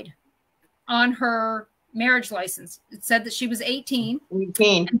lied on her marriage license. It said that she was 18.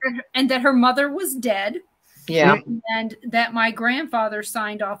 And that her mother was dead. Yeah. And that my grandfather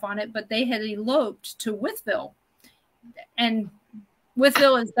signed off on it, but they had eloped to Wytheville. And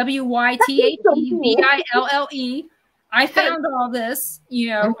Wytheville is Wytheville. I found all this,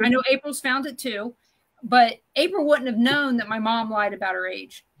 I know April's found it too, but April wouldn't have known that my mom lied about her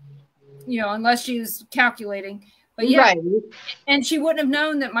age, unless she was calculating. But and she wouldn't have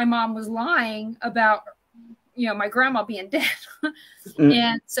known that my mom was lying about, my grandma being dead.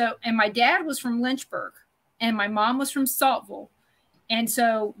 And my dad was from Lynchburg and my mom was from Saltville. And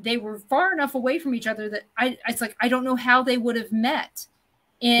so they were far enough away from each other that it's like, I don't know how they would have met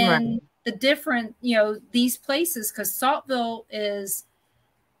in the different, these places, because Saltville is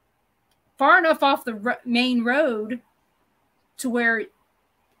far enough off the main road to where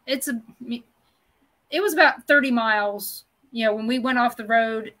it was about 30 miles, when we went off the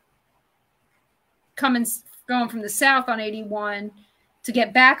road, going from the south on 81 to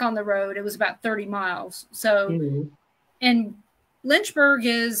get back on the road, it was about 30 miles. So, and Lynchburg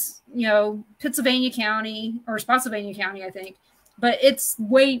is, Pittsylvania County or Spotsylvania County, I think, but it's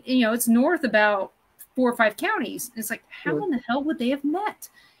it's north about 4 or 5 counties. It's like, how in the hell would they have met?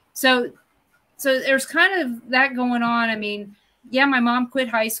 So there's kind of that going on. I mean, my mom quit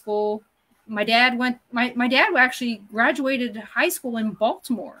high school. My dad my dad actually graduated high school in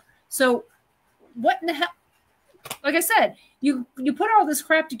Baltimore. So what in the hell? Like I said, you put all this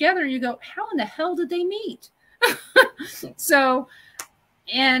crap together and you go, how in the hell did they meet? So,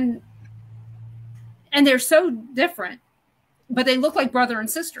 and they're so different, but they look like brother and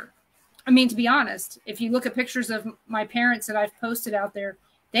sister. I mean, to be honest, if you look at pictures of my parents that I've posted out there,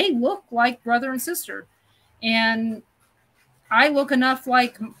 they look like brother and sister. And I look enough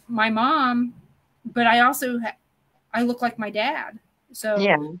like my mom, but I look like my dad. So,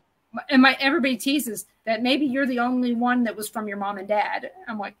 and everybody teases that maybe you're the only one that was from your mom and dad.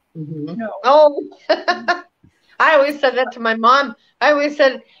 I'm like, no. Oh, I always said that to my mom. I always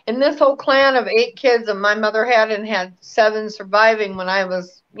said, in this whole clan of 8 kids that my mother had and had 7 surviving when I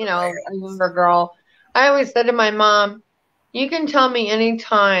was, a younger girl, I always said to my mom, you can tell me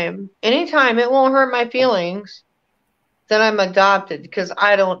anytime, it won't hurt my feelings that I'm adopted, because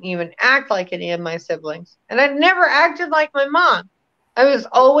I don't even act like any of my siblings. And I never acted like my mom. I was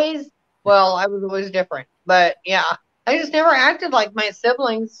always different. But yeah, I just never acted like my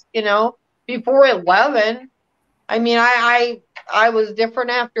siblings, before 11. I mean, I was different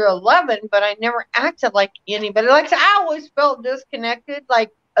after 11, but I never acted like anybody. Like, I always felt disconnected,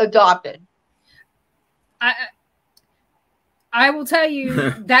 like adopted. I will tell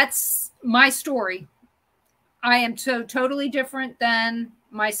you, that's my story. I am so totally different than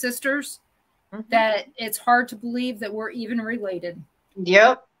my sisters that it's hard to believe that we're even related.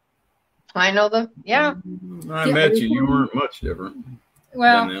 Yep. I know them. Yeah. I met you. You weren't much different.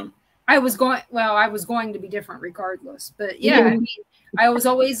 Well, I was going to be different regardless. But yeah, I mean, I was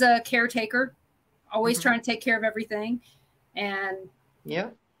always a caretaker, always trying to take care of everything. And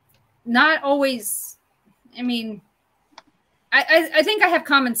not always, I mean, I think I have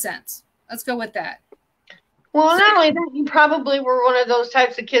common sense. Let's go with that. Well, not only that, you probably were one of those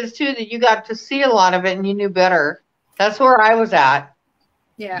types of kids too that you got to see a lot of it and you knew better. That's where I was at.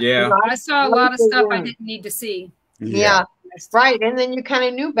 Yeah. I saw a lot of stuff I didn't need to see. Yeah. Right. And then you kind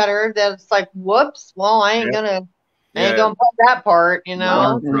of knew better that it's like, whoops, well, I ain't gonna put that part, you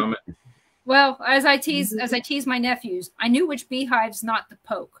know. From it. Well, as I tease my nephews, I knew which beehives not to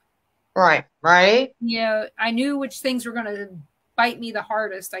poke. Right. Right. Yeah, I knew which things were gonna bite me the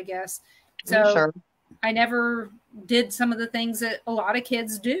hardest, I guess. So I never did some of the things that a lot of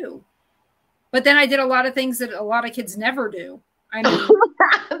kids do. But then I did a lot of things that a lot of kids never do. I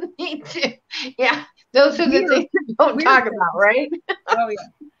mean, me too. Yeah, those are the things you don't talk about, right? Oh,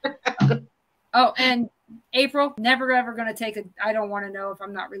 yeah. Oh, and April, never ever going to take a, I don't want to know if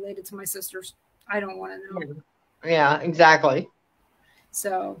I'm not related to my sisters. I don't want to know. Yeah, exactly.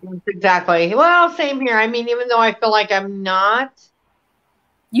 So. Exactly. Well, same here. I mean, even though I feel like I'm not.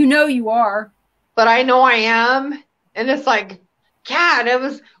 You know you are. But I know I am. And it's like, God,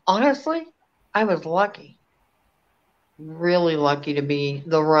 honestly, I was lucky. Really lucky to be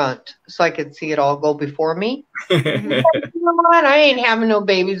the runt so I could see it all go before me. You know what? I ain't having no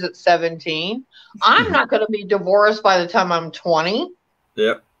babies at 17. I'm not going to be divorced by the time I'm 20.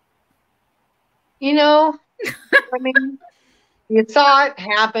 Yep. You know, I mean, you saw it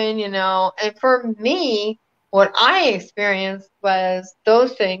happen, you know, and for me, what I experienced was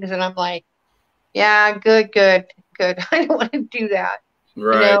those things. And I'm like, yeah, good. I don't want to do that.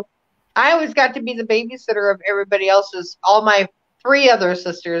 Right. You know? I always got to be the babysitter of everybody else's, all my 3 other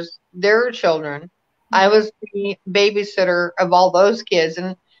sisters, their children. I was the babysitter of all those kids.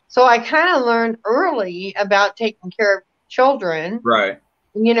 And so I kind of learned early about taking care of children. Right.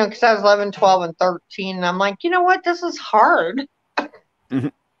 You know, because I was 11, 12, and 13. And I'm like, you know what? This is hard.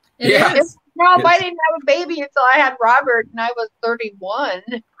 It is. No, I didn't have a baby until I had Robert and I was 31.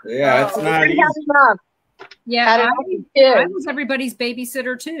 Yeah, it's not easy. Yeah, I was everybody's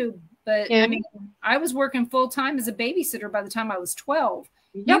babysitter too. But Yeah. I mean, I was working full time as a babysitter by the time I was 12.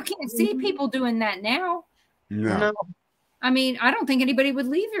 Yep. You can't see people doing that now. No. I mean, I don't think anybody would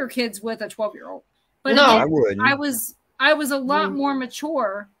leave your kids with a 12-year-old. But No, again, I wouldn't. I was a lot more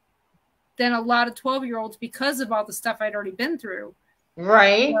mature than a lot of 12-year-olds because of all the stuff I'd already been through.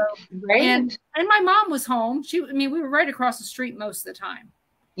 Right. So, Right. And my mom was home. We were right across the street most of the time.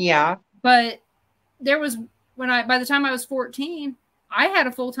 Yeah. But there was by the time I was 14, I had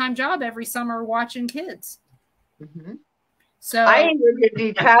a full-time job every summer watching kids. Mm-hmm. So I either did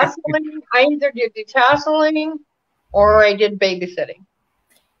detasseling or I did babysitting.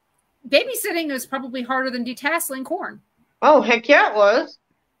 Babysitting is probably harder than detasseling corn. Oh, heck yeah, it was.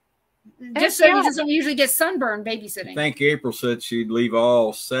 Just so you just don't usually get sunburned babysitting. I think April said she'd leave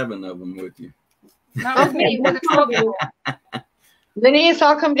all 7 of them with you. Not with me, with a 12-year-old. Denise,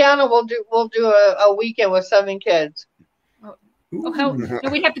 I'll come down and we'll do a weekend with 7 kids. Oh, hell, no,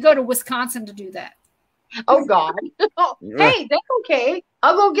 we'd have to go to Wisconsin to do that. Oh, God. Hey, that's okay.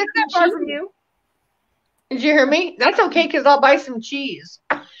 I'll go get that far from you. Did you hear me? That's okay because I'll buy some cheese.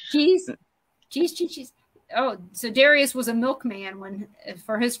 Cheese. Oh, so Darius was a milkman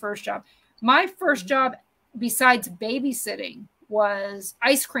for his first job. My first job, besides babysitting, was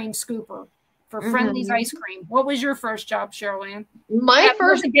ice cream scooper for Friendly's Ice Cream. What was your first job, Cheryl Ann?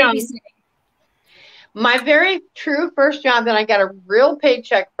 My very true first job that I got a real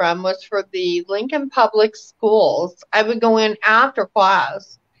paycheck from was for the Lincoln Public Schools. I would go in after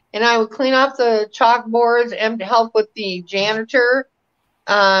class and I would clean up the chalkboards and help with the janitor,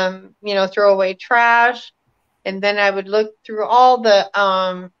 throw away trash. And then I would look through all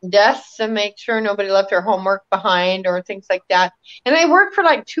the desks and make sure nobody left their homework behind or things like that. And I worked for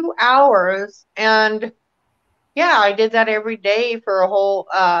like 2 hours. And yeah, I did that every day for a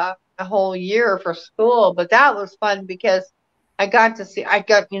whole year for school. But that was fun because I got to play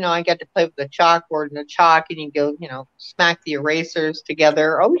with the chalkboard and the chalk and you go, smack the erasers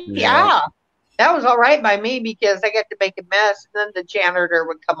together. Oh, yeah. That was all right by me because I got to make a mess. And then the janitor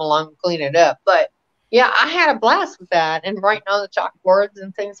would come along and clean it up. But yeah, I had a blast with that and writing on the chalkboards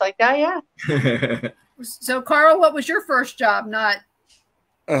and things like that. Yeah. So, Carl, what was your first job? Not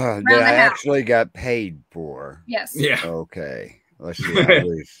that I actually got paid for. Yes. Yeah. Okay. Let's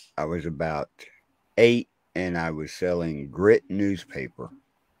see. I was about 8, and I was selling Grit newspaper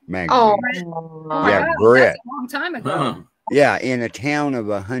magazine. Oh, yeah, wow, Grit. that's a long time ago. Yeah, in a town of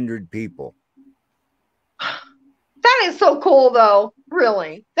 100 people. That is so cool, though.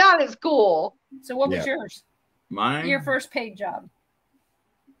 Really, that is cool. So, what was yours? Mine? Your first paid job?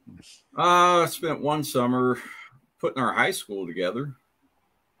 I spent one summer putting our high school together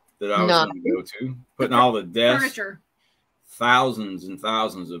that I was going to go to. Putting all the desks, furniture, thousands and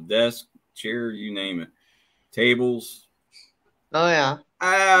thousands of desks, chairs, you name it, tables. Oh yeah.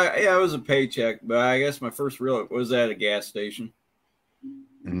 Yeah, it was a paycheck, but I guess my first real was at a gas station.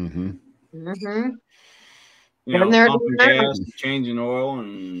 Mm-hmm. Mm-hmm. You know, pumping gas, changing oil,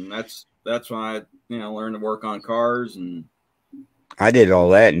 and that's when I learned to work on cars. And I did all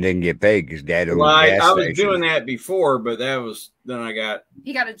that and didn't get paid because Dad owned a gas I was station. doing that before, but then I got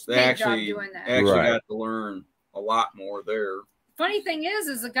he got a paid job doing that. Actually got to learn a lot more there. Funny thing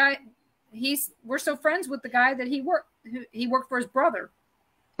is the guy we're so friends with the guy that he worked for his brother.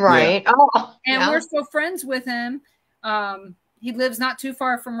 Right. Yeah. Oh, and we're so friends with him. He lives not too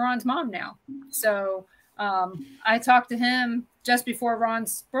far from Ron's mom now. So I talked to him just before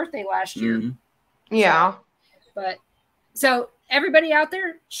Ron's birthday last year. Mm-hmm. Yeah. So everybody out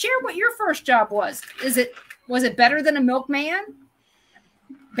there, share what your first job was. Was it better than a milkman?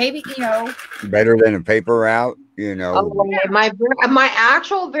 Baby, better than a paper route, My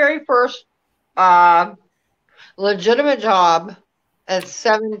actual very first legitimate job at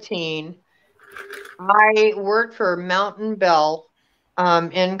 17, I worked for Mountain Bell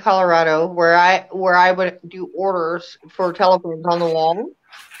in Colorado, where I would do orders for telephones on the wall,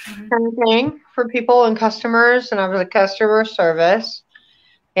 kind of thing, for people and customers, and I was a customer service.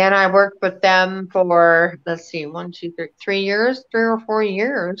 And I worked with them for, let's see, 3 years, 3 or 4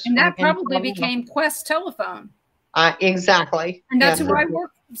 years. And that probably became Quest Telephone. Exactly. And that's who I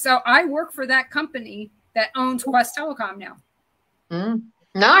work. So I work for that company that owns Quest Telecom now.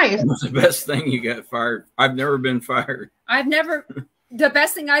 Nice. That's the best thing you got fired. I've never been fired. The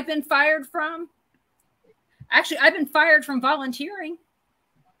best thing I've been fired from, actually, I've been fired from volunteering.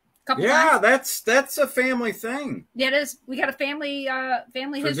 Yeah, that's a family thing. Yeah, it is. We got a family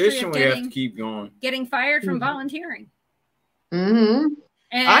tradition history of have to keep going. Getting fired from volunteering. Mm-hmm.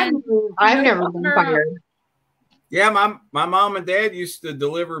 And I've never been fired. Yeah, my mom and dad used to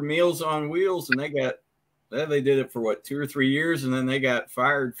deliver Meals on Wheels, and they did it for 2 or 3 years, and then they got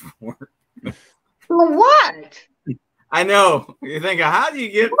fired for it. For what? I know. You're thinking, how do you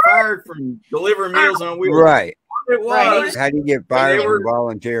get fired from delivering Meals on Wheels? Right. It was. How do you get fired for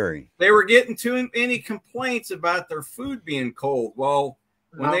volunteering? They were getting too many complaints about their food being cold. Well,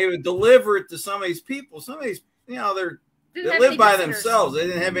 when they would deliver it to some of these people, they live by themselves. They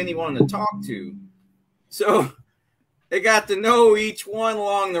didn't have anyone to talk to. So they got to know each one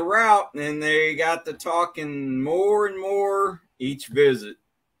along the route, and they got to talking more and more each visit.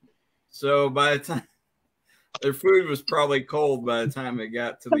 So by the time their food was probably cold by the time it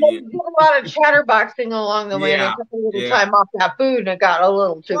got to the end. A lot of chatterboxing along the way. And it took a little time off that food, and it got a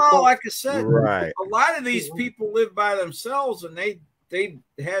little too cold. Like I said, a lot of these people live by themselves, and they didn't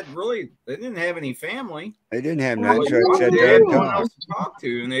have any family. They didn't have no one else to talk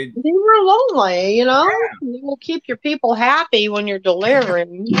to, and they were lonely. You will keep your people happy when you're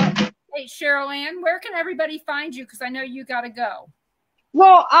delivering. Hey, Cheryl Ann, where can everybody find you? Because I know you got to go.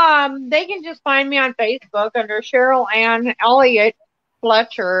 Well, they can just find me on Facebook under Cheryl Ann Elliott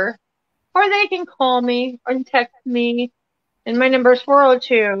Fletcher, or they can call me and text me, and my number is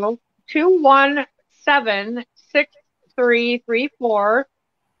 402-217-6334,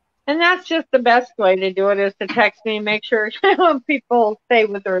 and that's just the best way to do it, is to text me and make sure people say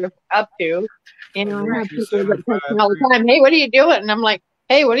what they're up to. I have people that text me all the time, hey, what are you doing? And I'm like,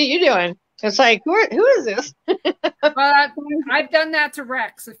 hey, what are you doing? It's like, who is this? I've done that to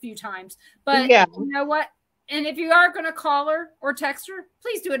Rex a few times. But you know what? And if you are going to call her or text her,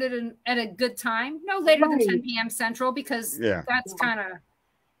 please do it at a good time. No later than 10 p.m. Central, because that's kind of...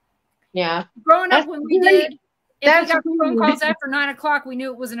 Yeah. Growing up when we did, if we got phone calls after 9 o'clock, we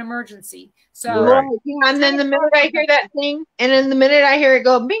knew it was an emergency. So, and then the minute I hear that thing, and then the minute I hear it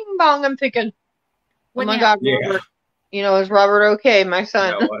go bing bong, I'm thinking, oh my God, Robert. Is Robert okay, my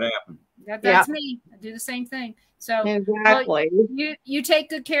son? Yeah, what happened? That's me. I do the same thing. So exactly. You take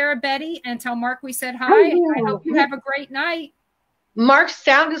good care of Betty and tell Mark we said hi. I hope you have a great night. Mark's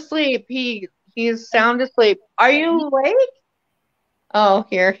sound asleep. He is sound asleep. Are you awake? Oh,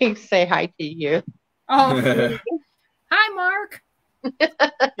 here, he say hi to you. Oh, hi, Mark.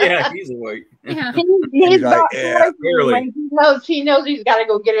 Yeah, he's awake. Yeah. He's like, really. He knows he's got to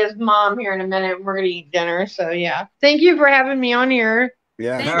go get his mom here in a minute. We're gonna eat dinner. So yeah, thank you for having me on here.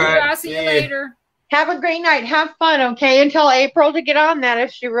 Yeah. Thank you. I'll see you later. Have a great night. Have fun, okay? And tell April to get on that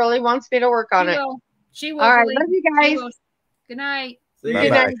if she really wants me to work on it. She will. All right. Love you guys. Good night. See you.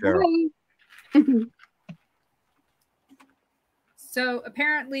 Good night. So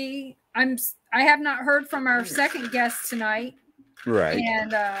apparently, I have not heard from our second guest tonight. Right.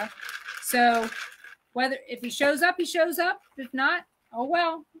 And so if he shows up, he shows up. If not, oh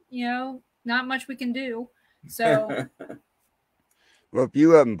well, not much we can do. So well, a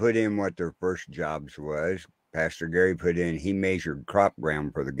few of them put in what their first jobs was. Pastor Gary put in, he measured crop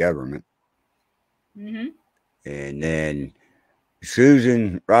ground for the government. Mm-hmm. And then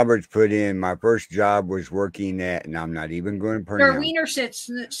Susan Roberts put in, my first job was working at, and I'm not even going to pronounce. Their Wiener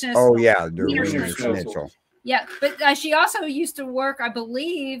Schnitzel. Oh, yeah, their Wiener Schnitzel. Yeah, but she also used to work, I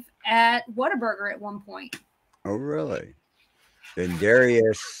believe, at Whataburger at one point. Oh, really? Then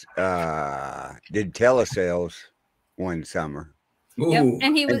Darius did telesales one summer. Yep.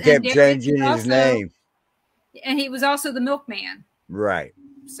 And he was and kept changing his name. And he was also the milkman. Right.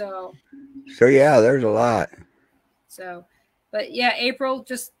 So yeah, there's a lot. So, but yeah, April,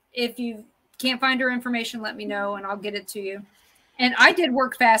 just if you can't find her information, let me know and I'll get it to you. And I did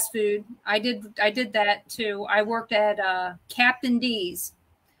work fast food. I did that too. I worked at Captain D's.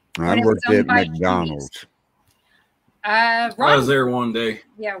 I worked at McDonald's. I was there one day.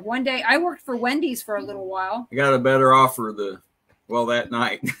 Yeah, one day. I worked for Wendy's for a little while. I got a better offer that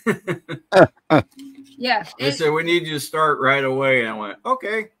night. Yeah. They said, we need you to start right away. And I went,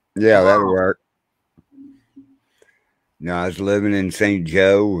 okay. Yeah, that'll work. No, I was living in St.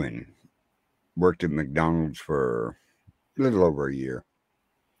 Joe and worked at McDonald's for a little over a year.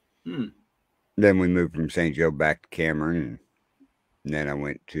 Then we moved from St. Joe back to Cameron. And then I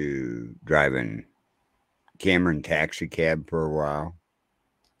went to driving Cameron taxi cab for a while.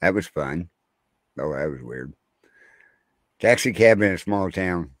 That was fun. Oh, that was weird. Taxi cab in a small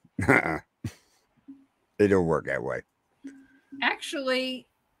town. It don't work that way. Actually,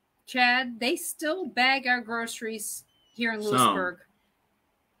 Chad, they still bag our groceries here in Lewisburg.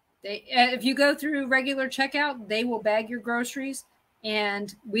 They, if you go through regular checkout, they will bag your groceries.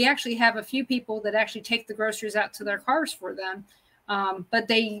 And we actually have a few people that actually take the groceries out to their cars for them. But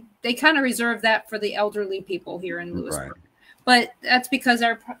they kind of reserve that for the elderly people here in Lewisburg. Right. But that's because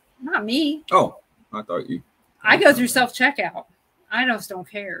not me. Oh, I thought you. I go through self-checkout. I just don't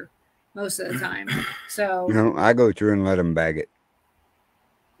care most of the time. So no, I go through and let them bag it.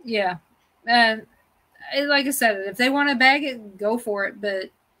 Yeah. And like I said, if they want to bag it, go for it.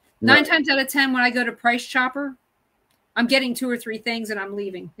 But 9 times out of 10, when I go to Price Chopper, I'm getting 2 or 3 things and I'm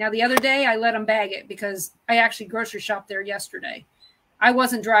leaving. Now, the other day, I let them bag it because I actually grocery shopped there yesterday. I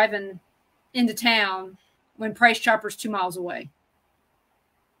wasn't driving into town when Price Chopper's 2 miles away.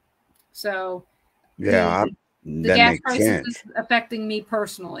 So, yeah, the gas prices is affecting me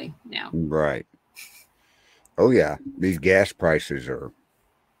personally now. Right. Oh, yeah. These gas prices are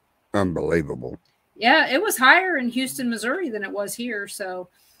unbelievable. Yeah, it was higher in Houston, Missouri than it was here. So,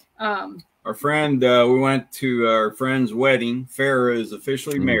 our friend, we went to our friend's wedding. Farrah is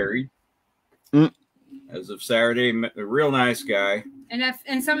officially married as of Saturday. A real nice guy.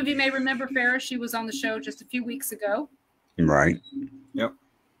 And some of you may remember Farrah. She was on the show just a few weeks ago. Right. Yep.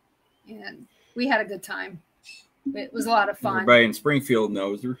 And we had a good time. It was a lot of fun. Everybody in Springfield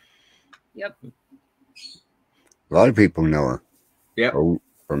knows her. Yep. A lot of people know her. Yep.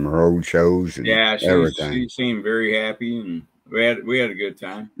 From her old shows and everything. She seemed very happy, and we had a good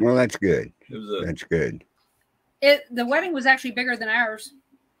time. Well, that's good. That's good. The wedding was actually bigger than ours.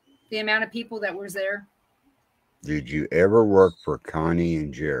 The amount of people that was there. Did you ever work for Connie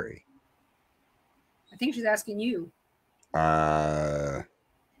and Jerry? I think she's asking you. I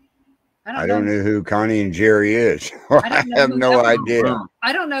don't know who Connie and Jerry is. I have no idea.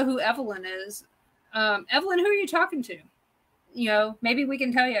 I don't know who Evelyn is. Evelyn, who are you talking to? Maybe we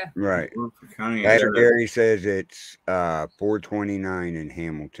can tell you. Right. Pastor Gary says it's 429 in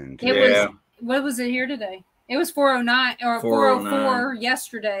Hamilton today. What was it here today? It was 409 or 404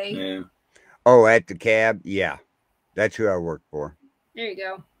 yesterday. Yeah. Oh, at the cab? Yeah. That's who I worked for. There you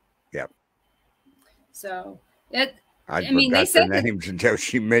go. Yep. So I mean, they said the names until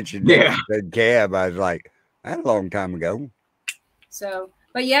she mentioned the cab. I was like, that's a long time ago. So,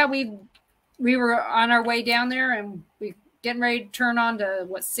 but yeah, we were on our way down there and we getting ready to turn on to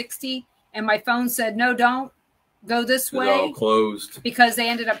 60, and my phone said, no, don't go this way. All closed because they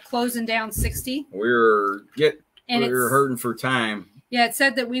ended up closing down 60. We were hurting for time. Yeah, it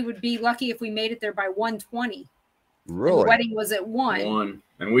said that we would be lucky if we made it there by 1:20. Really? And the wedding was at 1.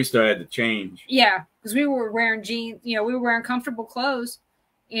 And we still had to change. Yeah, because we were wearing jeans. We were wearing comfortable clothes,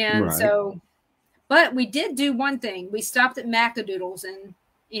 and so. But we did do one thing. We stopped at Macadoodles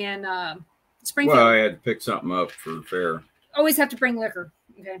in Springfield. Well, I had to pick something up for fair. Always have to bring liquor.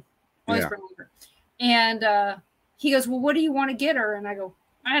 Okay. Always bring liquor. And he goes, well, what do you want to get her? And I go,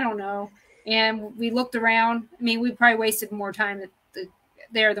 I don't know. And we looked around. I mean, we probably wasted more time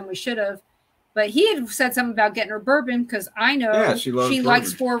there than we should have. But he had said something about getting her bourbon because I know she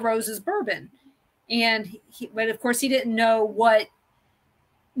likes Four Roses bourbon. And but of course he didn't know what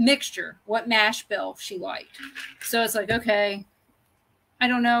mixture, what mash bill she liked. So it's like, okay, I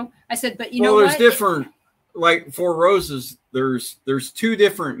don't know. I said, but you know what? There's different, like Four Roses, there's 2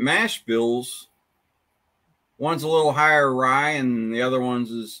 different mash bills. One's a little higher rye and the other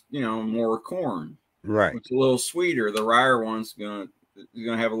one's is, more corn. Right. It's a little sweeter. The rye one's gonna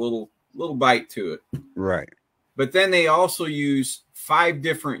have a little bite to it. Right. But then they also use 5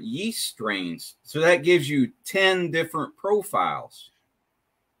 different yeast strains. So that gives you 10 different profiles.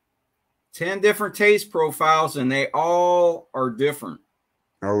 10 different taste profiles, and they all are different.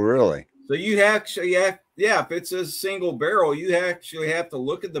 Oh, really? So you actually have, if it's a single barrel, you actually have to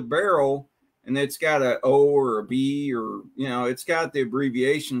look at the barrel, and it's got a O or a B, or, it's got the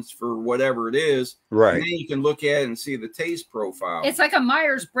abbreviations for whatever it is. Right. And then you can look at it and see the taste profile. It's like a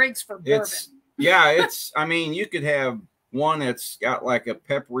Myers-Briggs for bourbon. I mean, you could have one that's got like a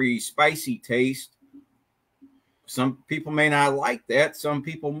peppery, spicy taste. Some people may not like that. Some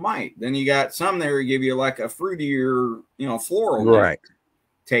people might. Then you got some there who give you like a fruitier, floral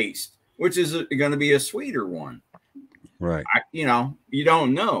taste, which is going to be a sweeter one. Right. You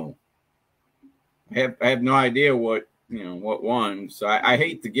don't know. I have no idea what one. So I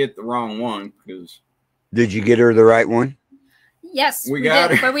hate to get the wrong one because. Did you get her the right one? Yes, we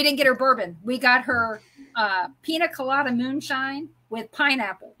did, but we didn't get her bourbon. We got her pina colada moonshine with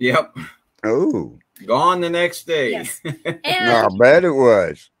pineapple. Yep. Oh. Gone the next day. Yes. And I bet it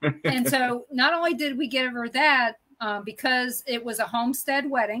was. And so not only did we give her that, because it was a homestead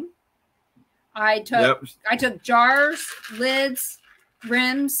wedding, I took jars, lids,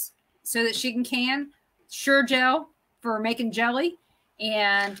 rims so that she can Sure Gel for making jelly,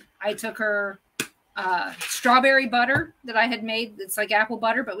 and I took her strawberry butter that I had made. It's like apple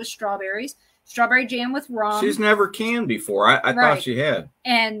butter, but with strawberries. Strawberry jam with rum. She's never canned before. I thought she had.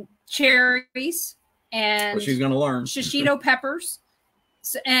 And cherries. And well, she's going to learn. Shishito peppers.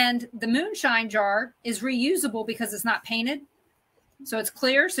 So, and the moonshine jar is reusable because it's not painted. So it's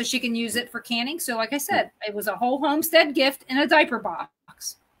clear, so she can use it for canning. So like I said, it was a whole homestead gift in a diaper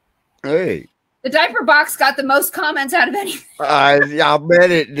box. Hey. The diaper box got the most comments out of anything. I'll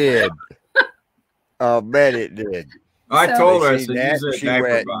bet it did. I'll bet it did. I told her, I said, use a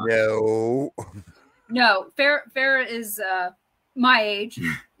diaper box. No, Farrah is my age,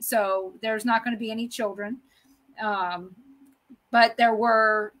 so there's not going to be any children. But there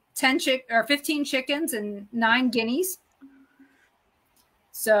were 15 chickens and 9 guineas.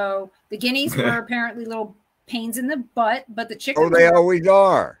 So the guineas were apparently little pains in the butt, but the chickens. Oh, they always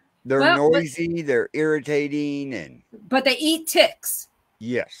are. They're noisy, they're irritating, but they eat ticks.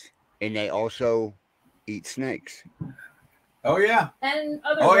 Yes, and they also eat snakes. Oh yeah, and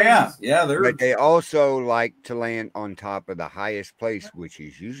other. Oh yeah, yeah. But they also like to land on top of the highest place, which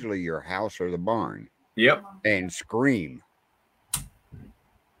is usually your house or the barn. Yep. And scream.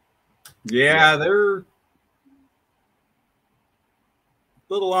 Yeah, they're a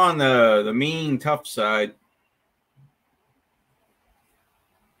little on the mean, tough side.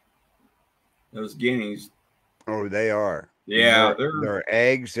 Those guineas. Oh, they are. Yeah, their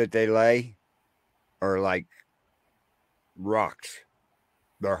eggs that they lay are like rocks.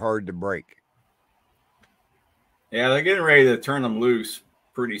 They're hard to break. Yeah, they're getting ready to turn them loose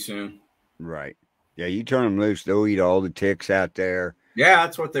pretty soon. Right. Yeah, you turn them loose, they'll eat all the ticks out there. Yeah,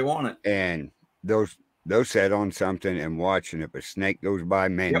 that's what they wanted. And they'll set on something and watch, and if a snake goes by,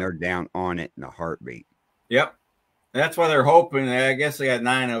 man, they're down on it in a heartbeat. Yep. That's why they're hoping. I guess they got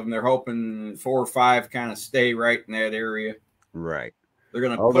 9 of them. They're hoping 4 or 5 kind of stay right in that area. Right. They're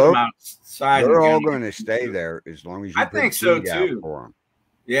going to put them outside. They're all going to stay there as long as you I think so too. For them.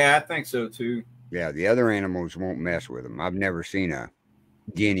 Yeah, I think so too. Yeah, the other animals won't mess with them. I've never seen a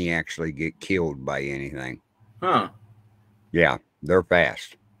guinea actually get killed by anything. Huh. Yeah, they're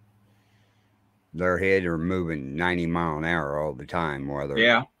fast. Their head are moving 90 miles an hour all the time while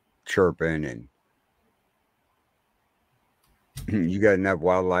they're chirping, and you got enough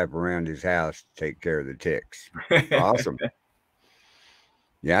wildlife around his house to take care of the ticks. Awesome.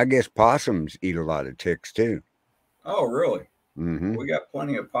 Yeah, I guess possums eat a lot of ticks too. Oh, really? Mm-hmm. We got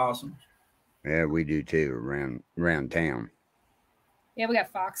plenty of possums. Yeah, we do too around town. Yeah, we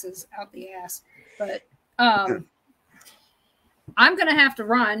got foxes out the ass. But I'm gonna have to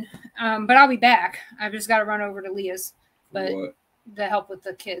run, but I'll be back. I've just got to run over to Leah's, to help with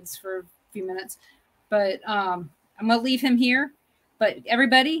the kids for a few minutes. But I'm gonna leave him here. But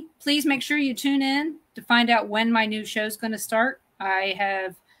everybody, please make sure you tune in to find out when my new show's going to start.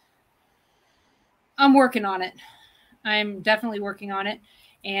 I'm working on it. I'm definitely working on it.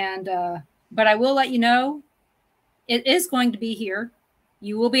 And but I will let you know it is going to be here.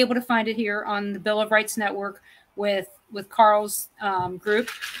 You will be able to find it here on the Bill of Rights Network with Carl's group.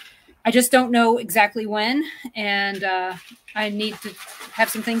 I just don't know exactly when, and I need to have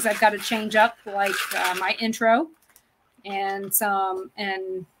some things I've got to change up, like my intro and some.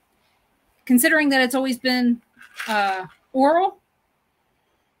 And considering that it's always been oral,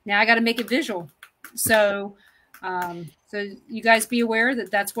 now I got to make it visual. So, so you guys be aware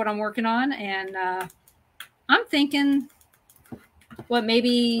that that's what I'm working on, and I'm thinking, what,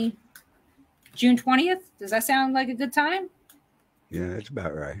 maybe June 20th? Does that sound like a good time? Yeah, that's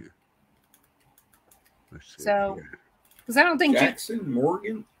about right. So, because I don't think Jackson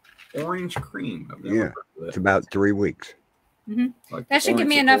Morgan Orange Cream. Yeah, it's about 3 weeks. Like that should give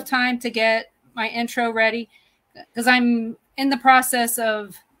me enough time to get my intro ready, because I'm in the process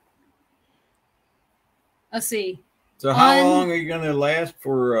of. Let's see. So how long are you going to last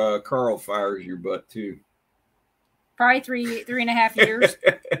before Carl fires your butt too? Probably three and a half years.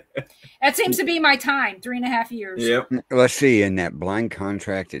 That seems to be my time. 3.5 years. Yep. Let's see. In that blind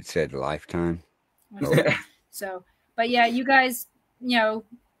contract, it said lifetime. So, but yeah, you guys, you know,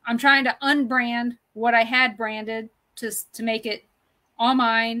 I'm trying to unbrand what I had branded to make it all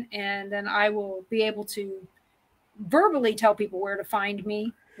mine, and then I will be able to verbally tell people where to find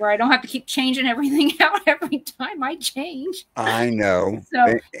me, where I don't have to keep changing everything out every time I change. I know.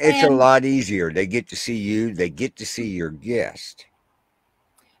 So, it's a lot easier. They get to see you. They get to see your guest,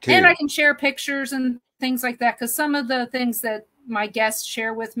 too. And I can share pictures and things like that, because some of the things that my guests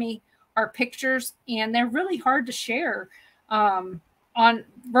share with me are pictures, and they're really hard to share on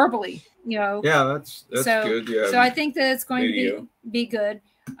verbally, you know. Yeah, that's good. Yeah. So I think that it's going to be good.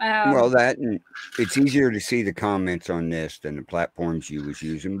 Well, that, and it's easier to see the comments on this than the platforms you was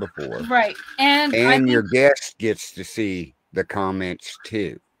using before. Right. And your guest gets to see the comments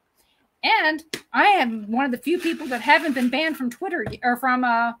too. And I am one of the few people that haven't been banned from Twitter or from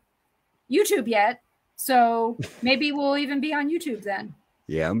YouTube yet. So maybe we'll even be on YouTube then.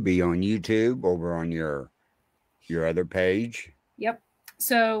 Yeah, I'll be on YouTube over on your other page. Yep.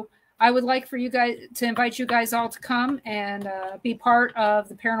 So I would like for you guys to invite you guys all to come and be part of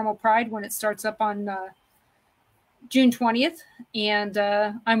the Paranormal Pride when it starts up on June 20th. And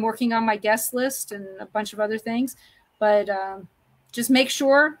I'm working on my guest list and a bunch of other things. But just make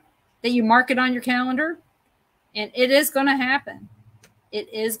sure that you mark it on your calendar. And it is going to happen. It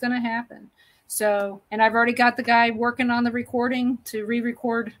is going to happen. So, and I've already got the guy working on the recording to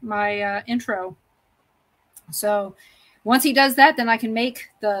re-record my intro. So once he does that, then I can make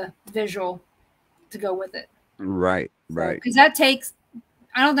the visual to go with it. Right, right. Because that takes,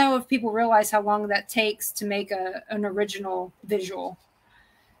 I don't know if people realize how long that takes to make an original visual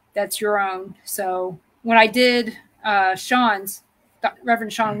that's your own. So when I did Sean's,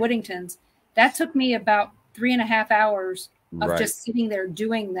 Reverend Sean Whittington's, that took me about 3.5 hours of just sitting there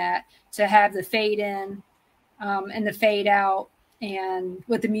doing that, to have the fade in and the fade out, and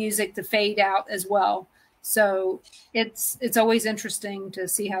with the music, the fade out as well. So it's always interesting to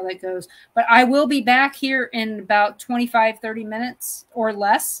see how that goes. But I will be back here in about 25-30 minutes or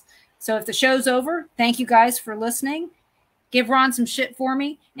less. So if the show's over, thank you guys for listening. Give Ron some shit for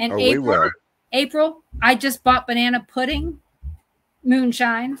me. And April, I just bought banana pudding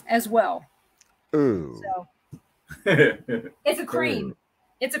moonshine as well. Ooh. So it's a cream. Ooh.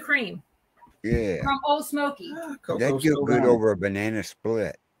 It's a cream. Yeah. From Old Smoky. That feel good over a banana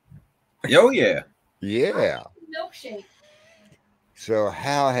split. Oh yeah. Yeah. Milkshake. So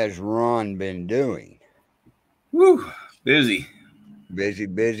how has Ron been doing? Woo. Busy.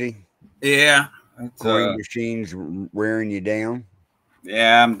 Busy? Yeah. Coin machines wearing you down?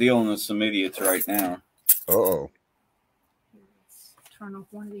 Yeah, I'm dealing with some idiots right now. Uh-oh. Turn off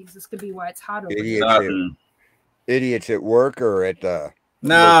one of these. This could be why it's hot over here. Idiots at work or at the...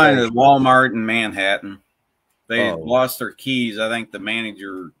 No, in Walmart in Manhattan. They lost their keys. I think the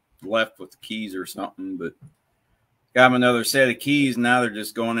manager left with the keys or something, but got them another set of keys. Now they're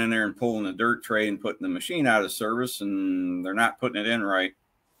just going in there and pulling the dirt tray and putting the machine out of service, and they're not putting it in right.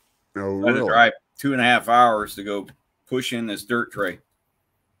 Oh, really? I had to drive 2.5 hours to go push in this dirt tray.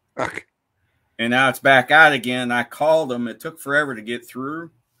 Okay. And now it's back out again. I called them. It took forever to get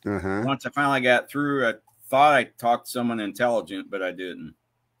through. Uh-huh. Once I finally got through, I thought I talked to someone intelligent, but I didn't.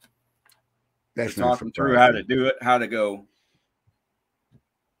 That's talking through how to do it, how to go.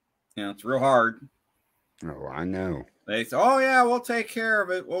 You know, it's real hard. Oh, I know. They say, "Oh yeah, we'll take care of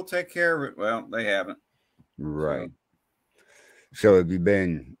it. We'll take care of it." Well, they haven't. Right. So have you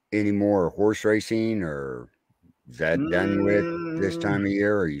been any more horse racing, or is that done with this time of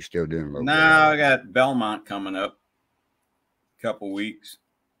year, or are you still doing local? No, I got Belmont coming up. A couple weeks.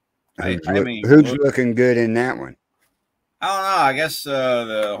 Who's looking good in that one? I don't know. I guess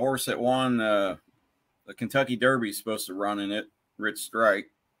the horse that won the Kentucky Derby is supposed to run in it, Rich Strike.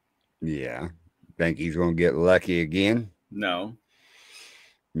 Yeah. Think he's going to get lucky again? No.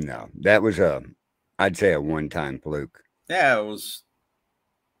 No. That was I'd say a one-time fluke. Yeah, it was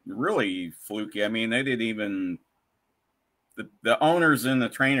really fluky. I mean, they didn't even the owners and the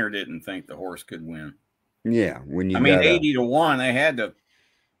trainer didn't think the horse could win. Yeah, when you 80-1, they had to.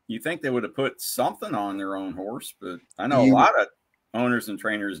 You think they would have put something on their own horse, but I know a lot of owners and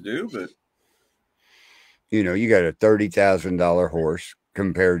trainers do. But you got a $30,000 horse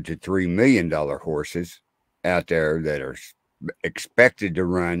compared to $3 million horses out there that are expected to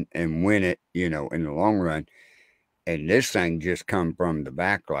run and win it, in the long run. And this thing just come from the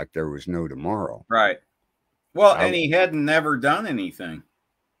back like there was no tomorrow. Right. Well, and he hadn't never done anything.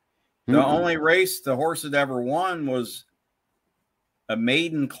 The only race the horse had ever won was a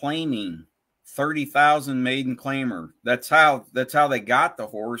maiden claiming, 30,000 maiden claimer. That's how they got the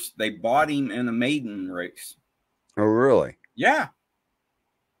horse. They bought him in a maiden race. Oh, really? Yeah.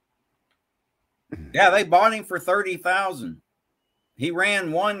 Yeah, they bought him for 30,000. He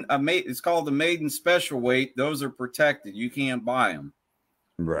ran it's called the maiden special weight. Those are protected. You can't buy them.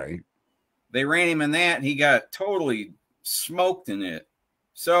 Right. They ran him in that. He got totally smoked in it.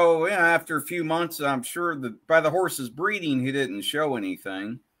 So, after a few months, I'm sure that by the horse's breeding, he didn't show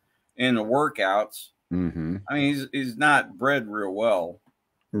anything in the workouts. Mm-hmm. I mean, he's not bred real well.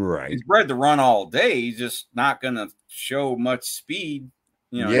 Right. He's bred to run all day. He's just not going to show much speed,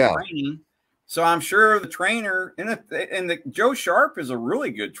 in training. So I'm sure the trainer and Joe Sharp is a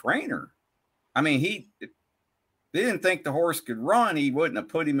really good trainer. I mean, they didn't think the horse could run. He wouldn't have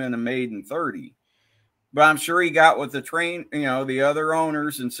put him in a maiden 30. But I'm sure he got with the other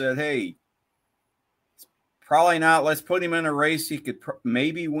owners and said, hey, probably not. Let's put him in a race he could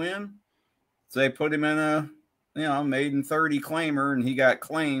maybe win. So they put him in a, maiden 30 claimer, and he got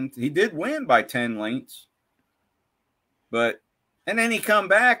claimed. He did win by 10 lengths. And then he come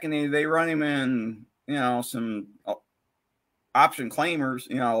back and they run him in, some option claimers,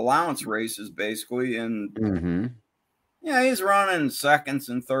 allowance races basically. And, he's running seconds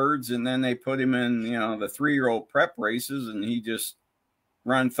and thirds, and then they put him in, the 3-year-old prep races, and he just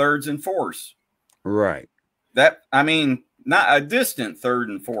run thirds and fourths. Right. Not a distant third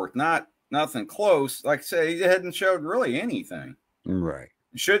and fourth, nothing close. Like I say, he hadn't showed really anything. Right.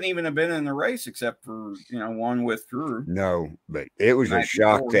 He shouldn't even have been in the race except for, one withdrew. No, but it was a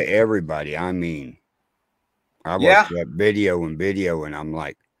shock to everybody. I mean, I watched that video, and I'm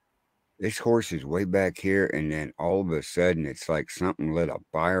like, this horse is way back here, and then all of a sudden, it's like something lit a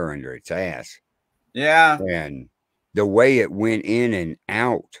fire under its ass. Yeah. And the way it went in and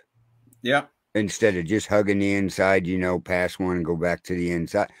out. Yep. Instead of just hugging the inside, pass one and go back to the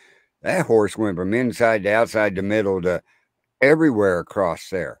inside. That horse went from inside to outside to middle to everywhere across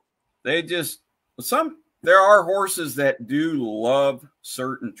there. There are horses that do love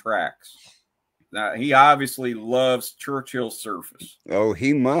certain tracks. Now, he obviously loves Churchill surface. Oh,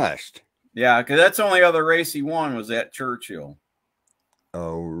 he must. Yeah, because that's the only other race he won was at Churchill.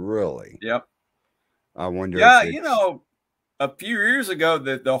 Oh, really? Yep. I wonder. Yeah, a few years ago,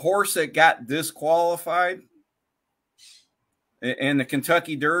 the horse that got disqualified in the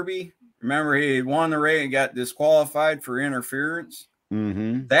Kentucky Derby, remember he had won the race and got disqualified for interference?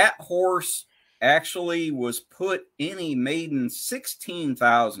 Mm-hmm. That horse actually was put in a maiden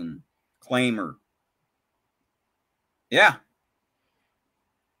 16,000 claimer. Yeah.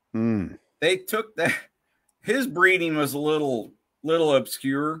 They took that. His breeding was a little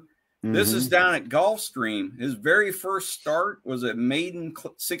obscure. This is down at Gulfstream. His very first start was a maiden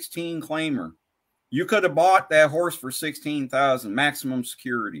 16 claimer. You could have bought that horse for 16,000 maximum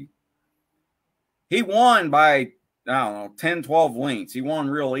security. He won by, I don't know, 10, 12 lengths. He won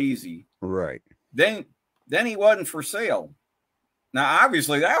real easy. Right. Then he wasn't for sale. Now,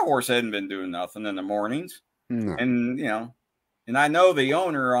 obviously, that horse hadn't been doing nothing in the mornings. No. And, and I know the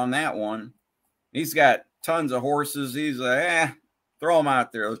owner on that one. He's got tons of horses. He's like, throw them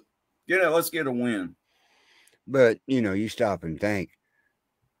out there. Let's get a win. But, you stop and think.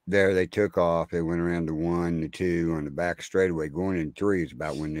 There they took off. They went around to 1, to 2 on the back straightaway. Going in 3 is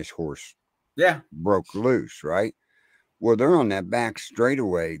about when this horse broke loose, right? Well, they're on that back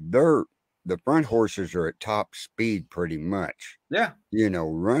straightaway. The front horses are at top speed pretty much. Yeah.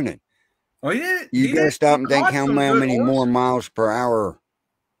 Running. Well, you got to stop and think how many more miles per hour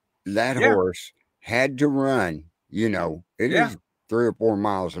that horse had to run. It is 3 or 4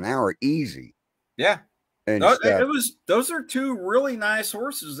 miles an hour easy. Yeah. And those are 2 really nice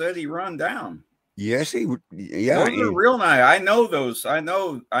horses that he run down. Yes, he would. Yeah, those are real nice. I know those. I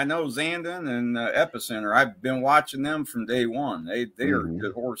know Zandon and Epicenter. I've been watching them from day one. They are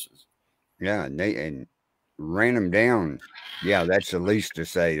good horses. Yeah, and ran them down. Yeah, that's the least to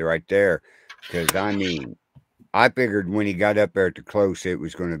say right there. Because I mean, I figured when he got up there at the close, it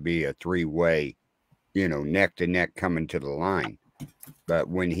was going to be a 3-way, neck to neck coming to the line. But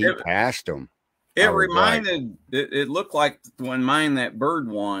when he passed him, it reminded. It looked like when that bird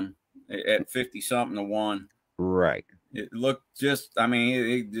won at 50-something to 1. Right. It looked just. I mean,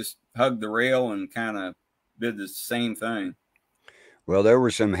 he just hugged the rail and kind of did the same thing. Well, there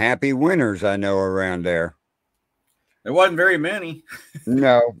were some happy winners I know around there. There wasn't very many.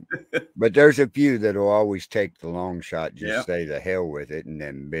 No, but there's a few that will always take the long shot, just say the hell with it, and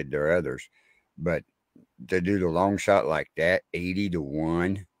then bid their others. But to do the long shot like that, 80 to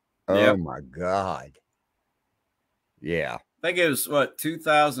 1, oh my God. Yeah. I think it was,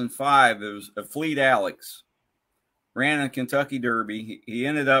 2005. It was a Fleet Alex. Ran a Kentucky Derby. He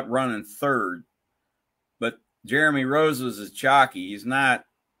ended up running 3rd. But Jeremy Rose was his jockey. It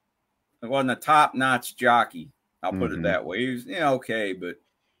wasn't a top-notch jockey. I'll put it that way. He was, okay, but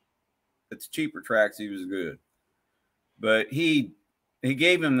it's cheaper tracks. He was good, but he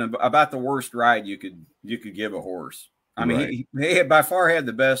gave him about the worst ride you could give a horse. I mean, he had by far had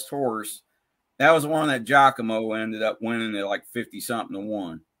the best horse. That was one that Giacomo ended up winning at like 50-something to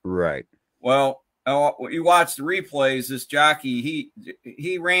 1. Right. Well, you watch the replays. This jockey,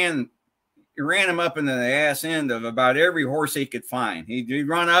 he ran him up into the ass end of about every horse he could find. He'd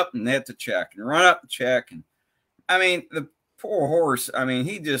run up and had to check, and run up and check, and I mean, the poor horse, I mean,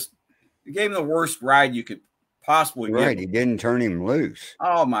 he gave him the worst ride you could possibly give. Right, he didn't turn him loose.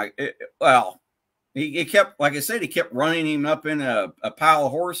 Oh, he kept, like I said, he kept running him up in a pile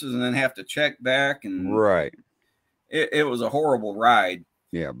of horses and then have to check back. And right. It was a horrible ride.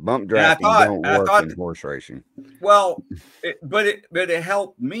 Yeah, bump drafting don't work in horse racing. Well, but it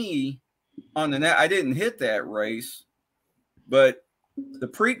helped me on the net. I didn't hit that race, but the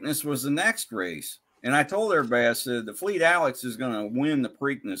Preakness was the next race. And I told everybody, I said, the Fleet Alex is going to win the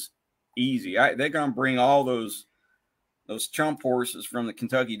Preakness easy. They're going to bring all those chump horses from the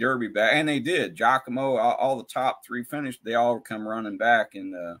Kentucky Derby back. And they did. Giacomo, all the top 3 finished. They all come running back.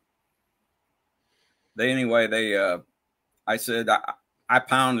 And I said, I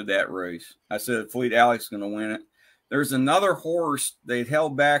pounded that race. I said, Fleet Alex is going to win it. There's another horse they'd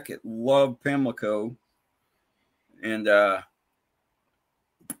held back at Love Pimlico. And,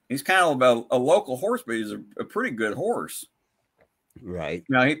 he's kind of about a local horse, but he's a pretty good horse. Right.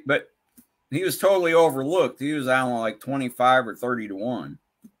 Now, but he was totally overlooked. He was, I don't know, like 25 or 30 to 1.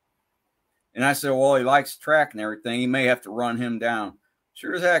 And I said, well, he likes track and everything. He may have to run him down.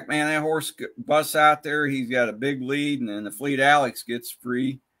 Sure as heck, man, that horse busts out there. He's got a big lead, and then the Fleet Alex gets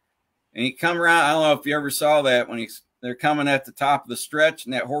free. And he come around. I don't know if you ever saw that when they're coming at the top of the stretch,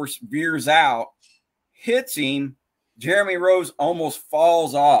 and that horse veers out, hits him. Jeremy Rose almost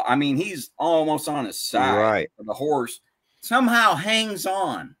falls off. I mean, he's almost on his side of the horse. Somehow hangs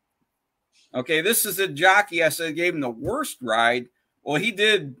on. Okay, this is a jockey I said gave him the worst ride. Well, he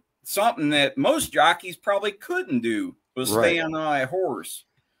did something that most jockeys probably couldn't do, was stay on that horse.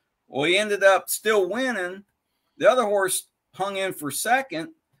 Well, he ended up still winning. The other horse hung in for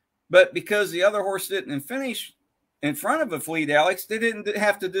second, but because the other horse didn't finish in front of a Fleet Alex, they didn't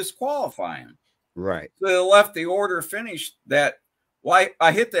have to disqualify him. Right. So they left the order finished that. Well,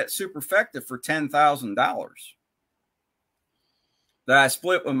 I hit that superfecta for $10,000 that I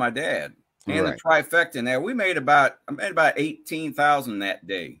split with my dad and the trifecta. Now I made about 18,000 that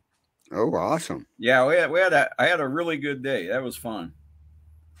day. Oh, awesome! Yeah, I had a really good day. That was fun.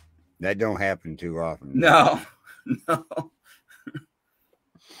 That don't happen too often. No.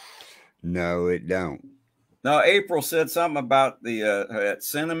 No, it don't. No, April said something about the that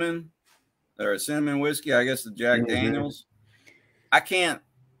cinnamon. Or a cinnamon whiskey, I guess the Jack Daniels. I can't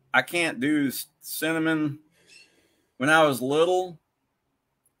do cinnamon. When I was little,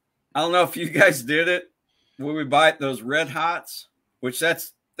 I don't know if you guys did it. When we buy those Red Hots, which that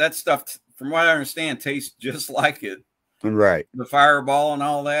stuff, from what I understand, tastes just like it. Right. The Fireball and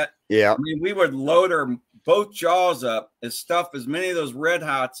all that. Yeah. I mean, we would load our both jaws up and stuff as many of those Red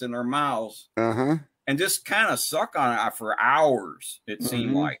Hots in our mouths. And just kind of suck on it for hours, it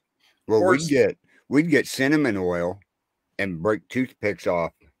seemed like. Well, we'd get cinnamon oil and break toothpicks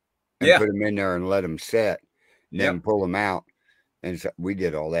off and put them in there and let them set, and then pull them out. And so we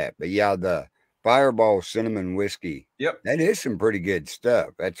did all that. But yeah, the Fireball cinnamon whiskey. Yep. That is some pretty good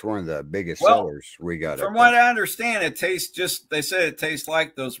stuff. That's one of the biggest sellers we got. From what I understand, it tastes they said it tastes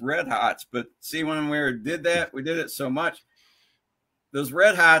like those Red Hots. But see, when we did that, we did it so much. those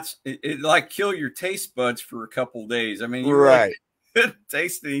Red Hots, it like kill your taste buds for a couple days. I mean, you right. Really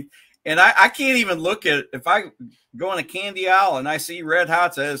tasty. And I can't even look at it. If I go in a candy aisle and I see Red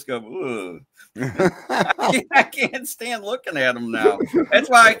Hots, I just go, ugh. I can't stand looking at them now. That's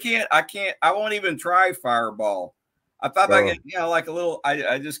why I won't even try Fireball. I thought I could, like a little,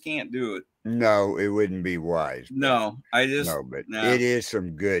 I just can't do it. No, it wouldn't be wise. No, but it is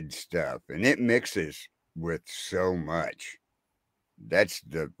some good stuff, and it mixes with so much. That's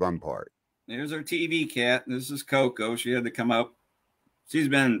the fun part. There's our TV cat. This is Coco. She had to come up. She's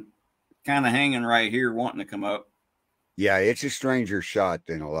been kind of hanging right here wanting to come up. Yeah, it's a stranger shot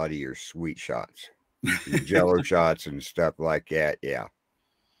than a lot of your sweet shots. Jello shots and stuff like that. Yeah.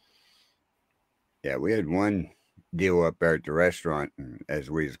 Yeah, we had one deal up there at the restaurant, and as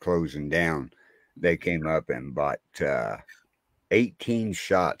we was closing down, they came up and bought 18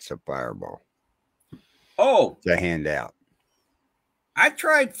 shots of Fireball. Oh. To hand out. I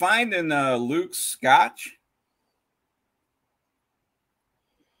tried finding Luke's scotch.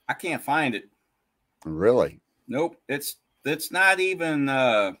 I can't find it. Really? Nope. It's not even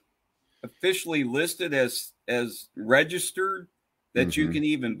officially listed as registered that you can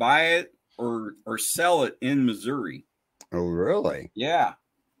even buy it or sell it in Missouri. Oh, really? Yeah.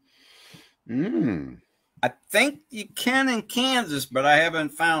 I think you can in Kansas, but I haven't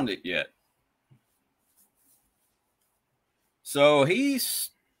found it yet. So if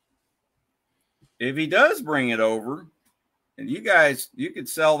he does bring it over, and you could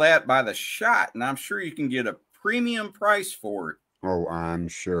sell that by the shot, and I'm sure you can get a premium price for it. Oh, I'm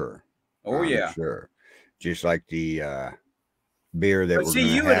sure. Oh, yeah. Sure. Just like the beer that we're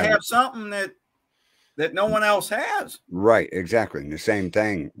you would have something that no one else has. Right, exactly. And the same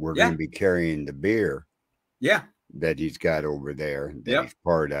thing, we're going to be carrying the beer. Yeah. That he's got over there, that he's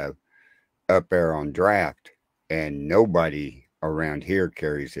part of, up there on draft. And nobody around here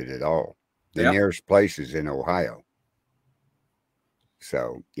carries it at all. The nearest place is in Ohio.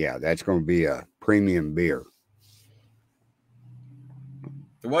 So, yeah, that's going to be a premium beer.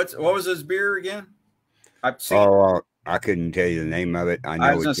 What was this beer again? I've seen. I couldn't tell you the name of it.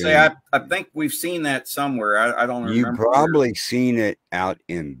 I was going to say, I think we've seen that somewhere. I don't remember. You've probably seen it out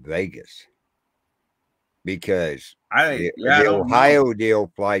in Vegas. Because the Ohio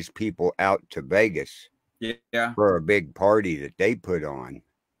deal flies people out to Vegas. Yeah. For a big party that they put on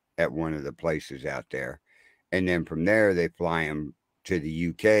at one of the places out there. And then from there, they fly them to the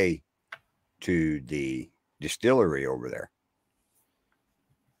UK to the distillery over there.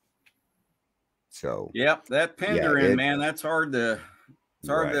 So, that Penderin, man, that's hard to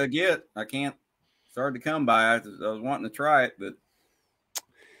get. It's hard to come by. I was wanting to try it, but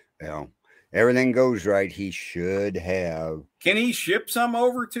everything goes right. He should have. Can he ship some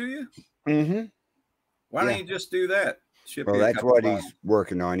over to you? Mm-hmm. Why don't you just do that? Well, that's what he's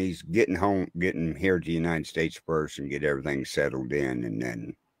working on. He's getting here to the United States first and get everything settled in and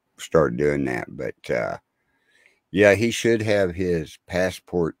then start doing that. But, he should have his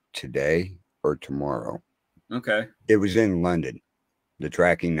passport today or tomorrow. Okay. It was in London. The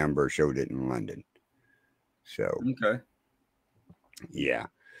tracking number showed it in London. So. Okay. Yeah.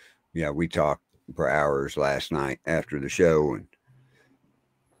 Yeah, we talked for hours last night after the show and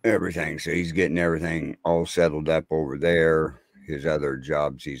everything. So he's getting everything all settled up over there. His other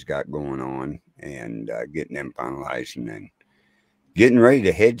jobs he's got going on and getting them finalized and then getting ready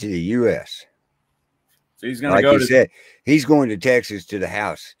to head to the U.S. So he's going to go. Like you said, he's going to Texas to the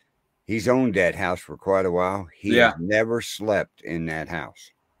house. He's owned that house for quite a while. He has never slept in that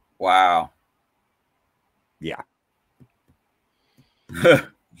house. Wow. Yeah.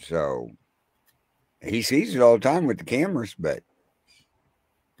 So he sees it all the time with the cameras, but.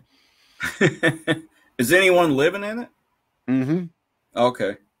 Is anyone living in it? Mm-hmm.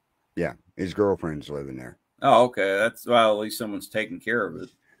 Okay. Yeah, his girlfriend's living there. Oh, okay. That's well, at least someone's taking care of it.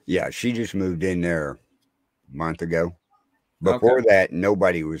 Yeah, she just moved in there a month ago. Before that,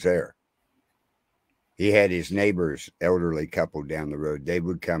 nobody was there. He had his neighbors, elderly couple down the road. They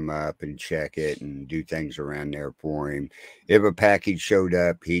would come up and check it and do things around there for him. If a package showed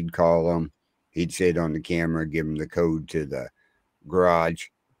up, he'd call them. He'd sit on the camera, give them the code to the garage.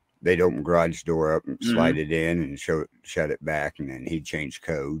 They'd open the garage door up and slide it in and shut it back. And then he'd change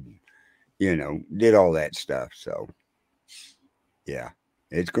code, did all that stuff. So, yeah,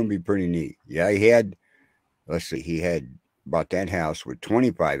 it's going to be pretty neat. Yeah, he had bought that house with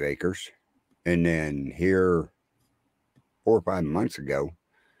 25 acres. And then here 4 or 5 months ago,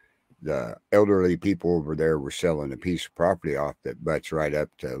 the elderly people over there were selling a piece of property off that butts right up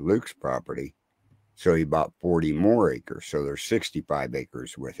to Luke's property. So he bought 40 more acres. So there's 65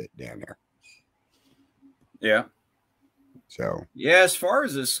 acres with it down there. Yeah. So yeah, as far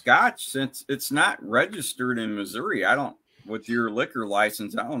as the Scotch, since it's not registered in Missouri, I don't. With your liquor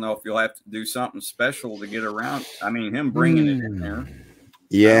license, I don't know if you'll have to do something special to get around. I mean, him bringing it in there.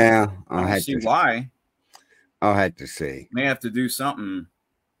 Yeah, I don't see why. I'll have to see. May have to do something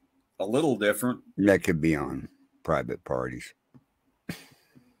a little different. That could be on private parties.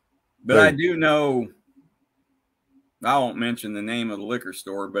 But I do know, I won't mention the name of the liquor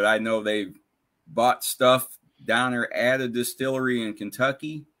store, but I know they've bought stuff down there at a distillery in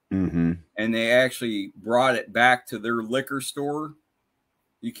Kentucky. Mm-hmm. And they actually brought it back to their liquor store.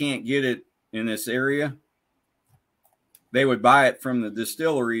 You can't get it in this area. They would buy it from the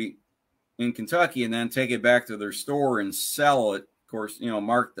distillery in Kentucky and then take it back to their store and sell it. Of course,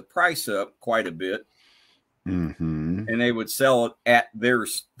 mark the price up quite a bit. Mm-hmm. And they would sell it at their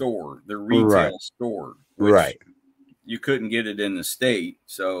store, their retail store. Right. You couldn't get it in the state.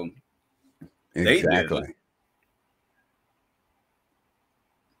 So exactly. They did it.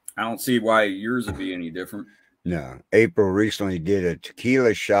 I don't see why yours would be any different. No. April recently did a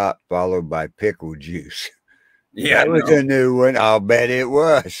tequila shot followed by pickle juice. Yeah. That was a new one. I'll bet it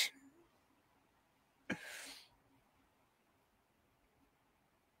was.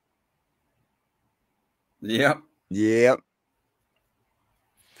 Yep. Yep.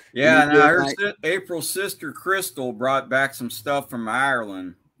 Yeah, now her April's sister Crystal brought back some stuff from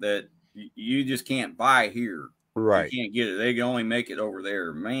Ireland that you just can't buy here. Right. You can't get it. They can only make it over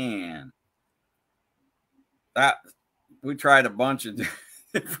there. Man. We tried a bunch of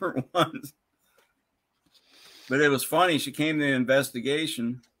different ones. But it was funny. She came to the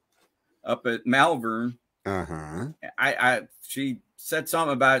investigation up at Malvern. Uh-huh. She said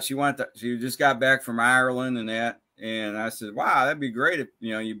something about she just got back from Ireland and that. And I said, wow, that'd be great if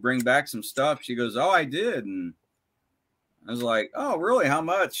you bring back some stuff. She goes, oh, I did. And I was like, oh, really? How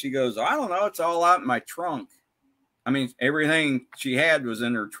much? She goes, I don't know. It's all out in my trunk. I mean, everything she had was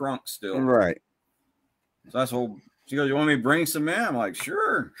in her trunk still. Right. So that's whole. She goes, you want me to bring some in? I'm like,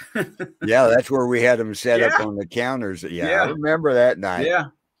 sure. Yeah, that's where we had them set up on the counters. Yeah, I remember that night. Yeah.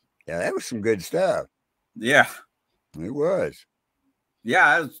 Yeah, that was some good stuff. Yeah. It was.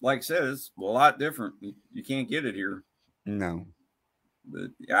 Yeah, like I said, it's a lot different. You can't get it here. No.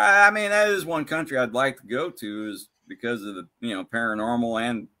 But yeah, I mean, that is one country I'd like to go to, is because of the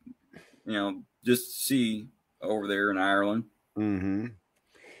paranormal and just see over there in Ireland. Mm-hmm.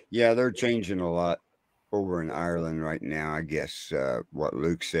 Yeah, they're changing a lot over in Ireland right now. I guess what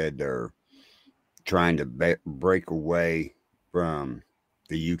Luke said, they're trying to break away from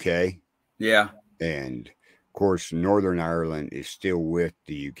the UK. Yeah. And of course, Northern Ireland is still with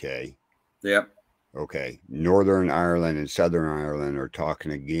the UK. Yep. Okay. Northern Ireland and Southern Ireland are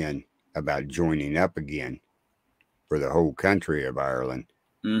talking again about joining up again for the whole country of Ireland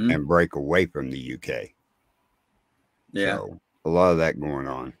and break away from the UK. Yeah. So a lot of that going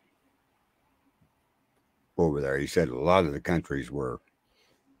on over there. He said a lot of the countries were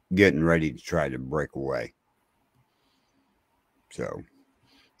getting ready to try to break away. So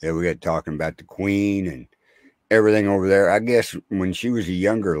yeah, we got talking about the Queen and everything over there. I guess when she was a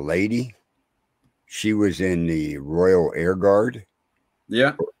younger lady, she was in the Royal Air Guard.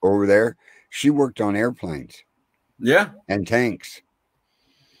 Yeah. Over there. She worked on airplanes. Yeah. And tanks.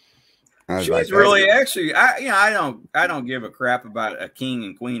 She's really actually, I don't give a crap about a king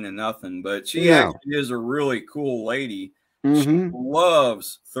and queen and nothing, but she actually is a really cool lady. She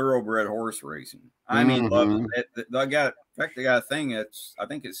loves thoroughbred horse racing. I mean, loves it. In fact, they got a thing I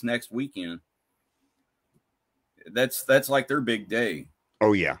think it's next weekend. That's like their big day.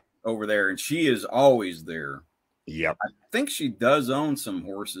 Oh yeah. Over there, and she is always there. Yep. I think she does own some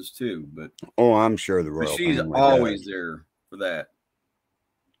horses too, but I'm sure the royal. She's always there for that.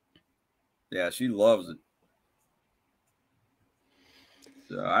 Yeah, she loves it.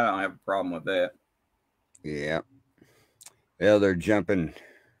 So I don't have a problem with that. Yeah. Well, they're jumping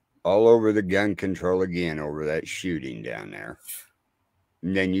all over the gun control again over that shooting down there.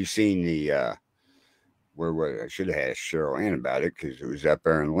 And then you seen the I should have asked Cheryl Ann about it, because it was up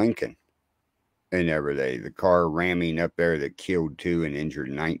there in Lincoln. And the car ramming up there that killed 2 and injured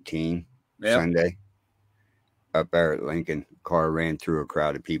 19 Sunday. Up there at Lincoln, car ran through a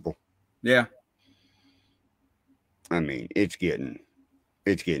crowd of people. Yeah. I mean, it's getting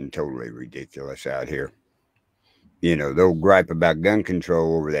totally ridiculous out here. They'll gripe about gun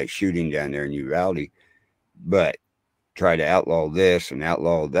control over that shooting down there in Uvalde, but try to outlaw this and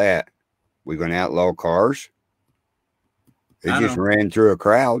outlaw that. We're going to outlaw cars? They just ran through a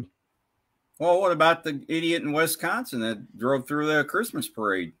crowd. Well, what about the idiot in Wisconsin that drove through the Christmas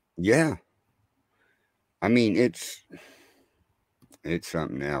parade? Yeah. I mean, it's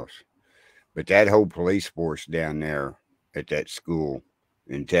something else. But that whole police force down there at that school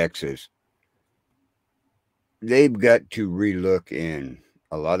in Texas, they've got to relook, and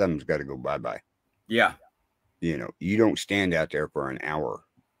a lot of them's got to go bye-bye. Yeah. You know, you don't stand out there for an hour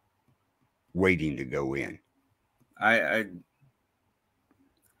waiting to go in. I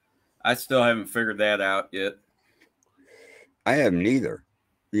still haven't figured that out yet. I haven't either,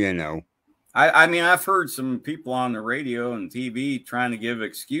 you know. I mean, I've heard some people on the radio and TV trying to give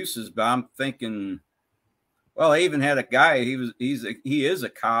excuses, but I'm thinking, well, I even had a guy, he is a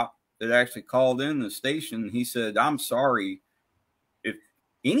cop that actually called in the station. He said, I'm sorry if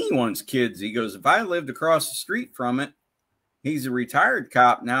anyone's kids, he goes, if I lived across the street from it, he's a retired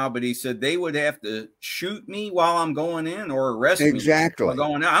cop now, but he said they would have to shoot me while I'm going in or arrest me while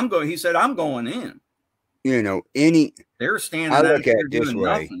going in. He said, I'm going in. You know, they're standing out there doing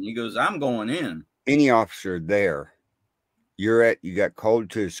nothing. He goes, I'm going in. Any officer there, you got called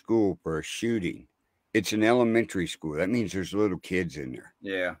to a school for a shooting. It's an elementary school. That means there's little kids in there.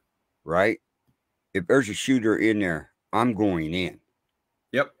 Yeah. Right? If there's a shooter in there, I'm going in.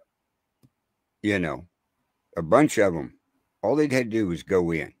 Yep. You know, a bunch of them, all they'd had to do was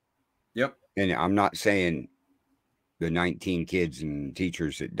go in. Yep. And I'm not saying the 19 kids and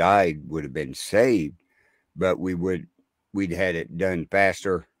teachers that died would have been saved, but we'd had it done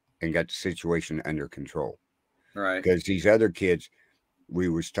faster and got the situation under control. Right. Because these other kids, we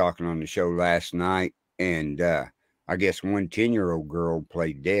was talking on the show last night, and I guess one 10-year-old girl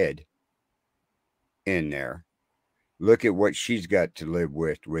played dead in there. Look at what she's got to live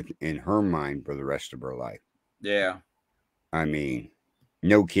with in her mind for the rest of her life. Yeah. I mean,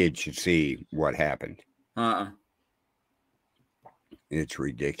 no kid should see what happened. It's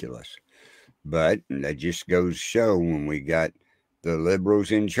ridiculous. But that just goes to show, when we got the liberals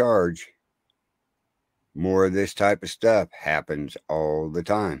in charge, more of this type of stuff happens all the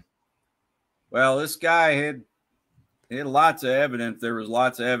time. Well, this guy had lots of evidence. There was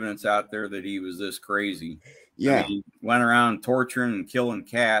lots of evidence out there that he was this crazy. Yeah. I mean, he went around torturing and killing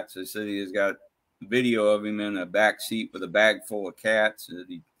cats. They said he's got video of him in a back seat with a bag full of cats.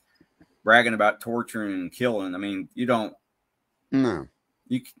 He bragging about torturing and killing. I mean, you don't. No.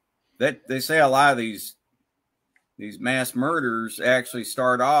 That they say a lot of these mass murders actually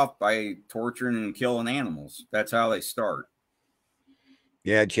start off by torturing and killing animals. That's how they start.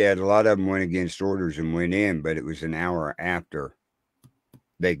 Yeah, Chad, a lot of them went against orders and went in, but it was an hour after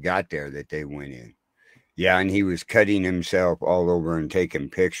they got there that they went in. Yeah, and he was cutting himself all over and taking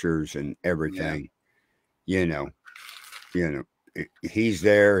pictures and everything. Yeah. You know, he's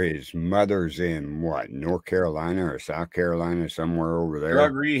there. His mother's in what, North Carolina or South Carolina, somewhere over there.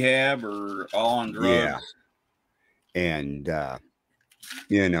 Drug rehab or all on drugs. Yeah. And,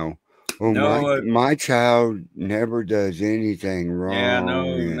 you know, my child never does anything wrong. Yeah,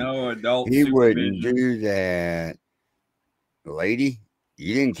 no adult He supervision. wouldn't do that. Lady,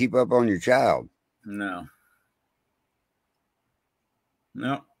 you didn't keep up on your child. No.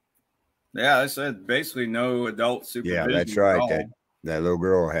 Yeah, I said basically no adult supervision. Yeah, that's right. That little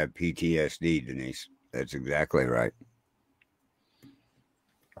girl had PTSD, Denise. That's exactly right.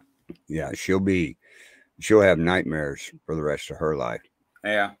 Yeah, she'll have nightmares for the rest of her life.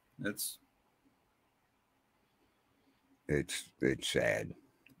 Yeah, it's sad.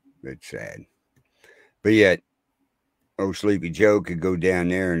 It's sad. But yet, Sleepy Joe could go down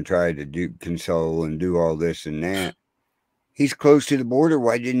there and try to console and do all this and that. He's close to the border.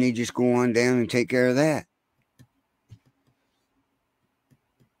 Why didn't he just go on down and take care of that?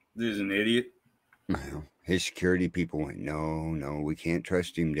 He's an idiot. Well, his security people went, no, we can't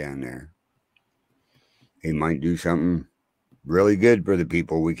trust him down there. He might do something really good for the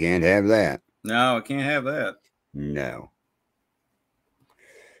people. We can't have that. No, I can't have that. No.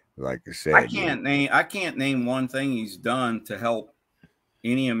 Like I said, I can't name one thing he's done to help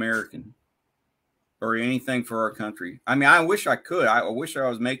any American or anything for our country. I mean, I wish I could. I wish I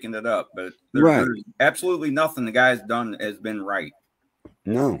was making it up, but there's absolutely nothing the guy's done has been right.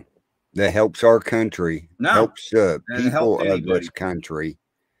 No, that helps our country. No, helps the people of this country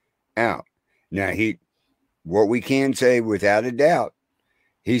out. Now, what we can say without a doubt,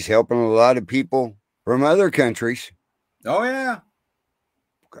 he's helping a lot of people from other countries. Oh yeah,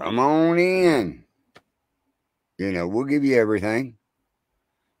 come on in. You know, we'll give you everything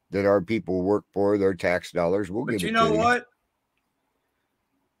that our people work for, their tax dollars. We'll give it to you. But you know what?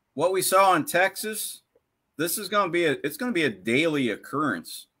 What we saw in Texas, this is going to be a daily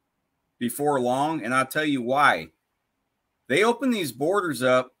occurrence before long, and I'll tell you why. They open these borders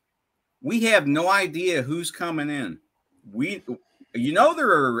up. We have no idea who's coming in. There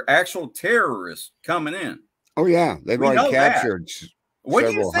are actual terrorists coming in. Oh yeah, they've already captured. What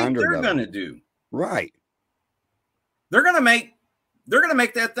do you think they're going to do? Right. They're gonna make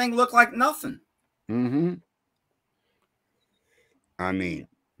that thing look like nothing. Mm-hmm. I mean,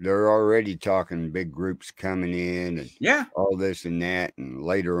 they're already talking big groups coming in and all this and that, and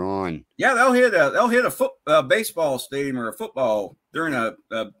later on, they'll hit a baseball stadium or a football during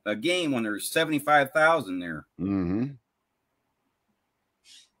a game when there's 75,000 there. Mm-hmm.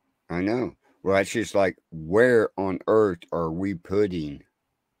 I know. Well, it's just like, where on earth are we putting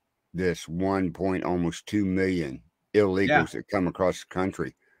this 1 almost 2 million illegals that come across the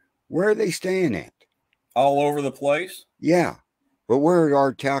country? Where are they staying at? All over the place. Yeah. But where are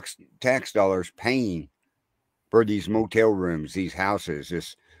our tax dollars paying for these motel rooms, these houses,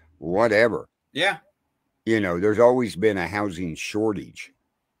 this whatever? Yeah. You know, there's always been a housing shortage.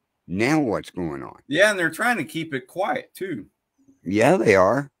 Now what's going on? Yeah, and they're trying to keep it quiet too. Yeah, they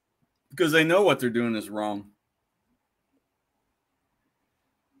are. Because they know what they're doing is wrong.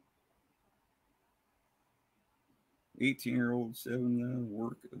 18-year-old $7,000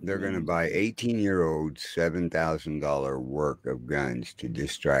 work. They're going to buy 18-year-olds $7,000 work of guns to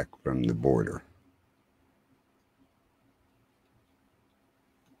distract from the border.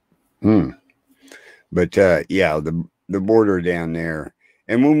 But yeah, the border down there.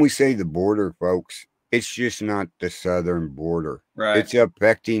 And when we say the border, folks, it's just not the southern border. Right. It's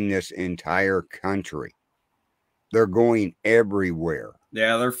affecting this entire country. They're going everywhere.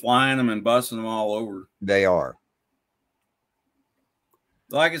 Yeah, they're flying them and busting them all over. They are.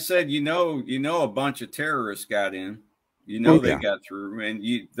 Like I said, you know, a bunch of terrorists got in. You know, they got through, and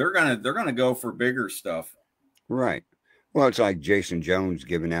they're gonna go for bigger stuff. Right. Well, it's like Jason Jones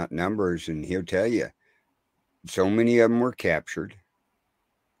giving out numbers, and he'll tell you, so many of them were captured,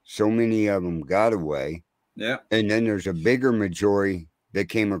 so many of them got away. Yeah. And then there's a bigger majority that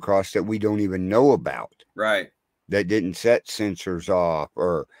came across that we don't even know about. Right. That didn't set sensors off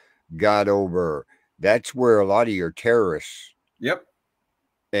or got over. That's where a lot of your terrorists. Yep.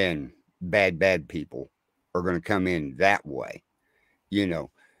 And bad people are going to come in that way. You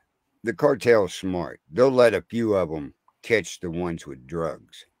know, the cartel's smart. They'll let a few of them catch the ones with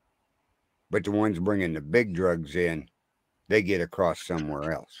drugs. But the ones bringing the big drugs in, they get across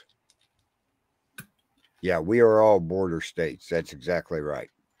somewhere else. Yeah, we are all border states. That's exactly right.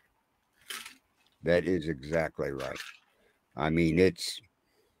 That is exactly right. I mean, it's,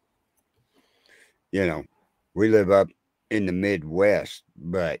 you know, we live up in the Midwest,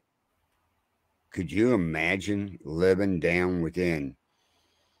 but could you imagine living down within,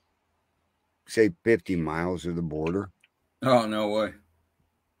 say, 50 miles of the border? Oh, no way.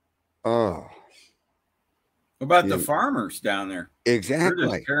 Oh. What about the farmers down there? Exactly.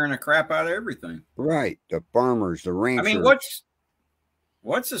 They're just tearing the crap out of everything. Right. The farmers, the ranchers. I mean,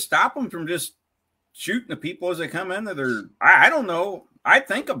 what's to stop them from just shooting the people as they come in? I don't know. I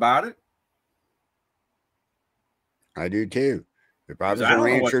think about it. I do too. If I was a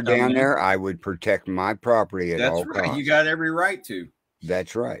rancher down there, I would protect my property at all costs. That's right. You got every right to.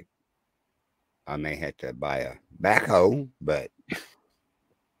 That's right. I may have to buy a backhoe, but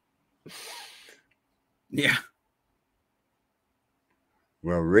yeah.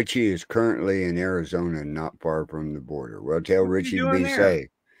 Well, Richie is currently in Arizona, not far from the border. Well, tell Richie to be safe.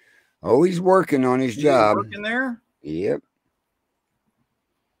 Oh, he's working on his job. Working there? Yep.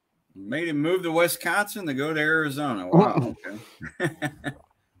 Made him move to Wisconsin to go to Arizona. Wow. Okay.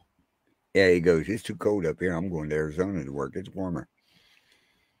 Yeah, he goes, it's too cold up here. I'm going to Arizona to work. It's warmer.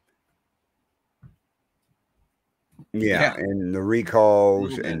 Yeah, and the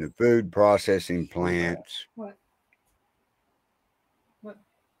recalls and the food processing plants. What?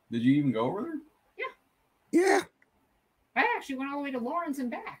 Did you even go over there? Yeah. Yeah. I actually went all the way to Lawrence and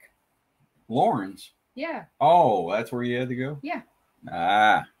back. Lawrence? Yeah. Oh, that's where you had to go? Yeah.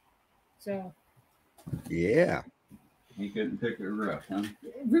 Ah. So. Yeah. He couldn't pick her up, huh?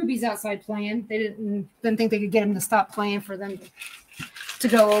 Ruby's outside playing. They didn't think they could get him to stop playing for them to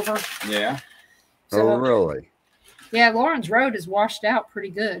go over. Yeah. So, oh, really? Yeah, Lawrence Road is washed out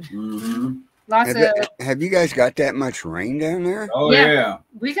pretty good. Mm-hmm. Have you guys got that much rain down there? Oh, yeah.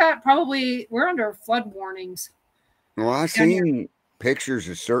 We got we're under flood warnings. Well, I've seen pictures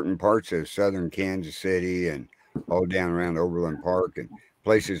of certain parts of southern Kansas City and all down around Overland Park and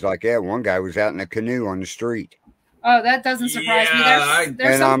places like that. One guy was out in a canoe on the street. Oh, that doesn't surprise me.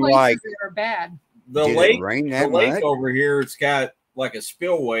 There's some places that are bad. The lake over here, it's got like a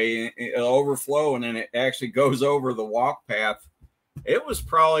spillway, it'll overflow, and then it actually goes over the walk path. It was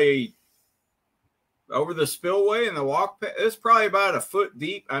probably over the spillway and the walk path. It's probably about a foot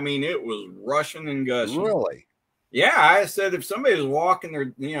deep. I mean, it was rushing and gushing. Really? Yeah, I said if somebody's walking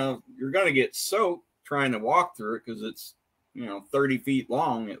there, you're going to get soaked trying to walk through it because it's 30 feet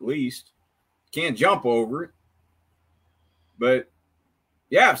long at least. Can't jump over it. But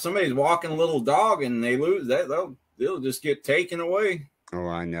yeah, if somebody's walking a little dog and they lose that, they'll just get taken away. Oh,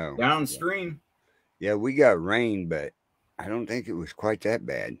 I know. Downstream. Yeah, we got rain, but I don't think it was quite that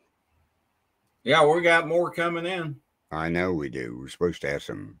bad. Yeah, we got more coming in. I know we do. We're supposed to have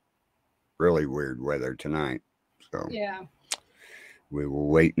some really weird weather tonight. So yeah, we will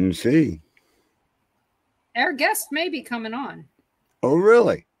wait and see. Our guest may be coming on. Oh,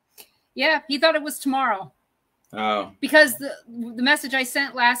 really? Yeah, he thought it was tomorrow. Oh. Because the message I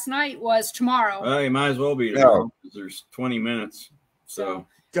sent last night was tomorrow. Well, you might as well be tomorrow because there's 20 minutes. So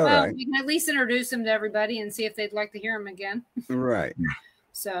well, we can at least introduce him to everybody and see if they'd like to hear him again. Right.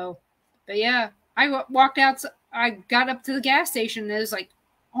 So, but yeah, I walked out. I got up to the gas station and it was like,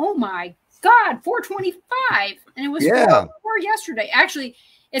 oh my God, 425. And it was 404 yesterday. Actually,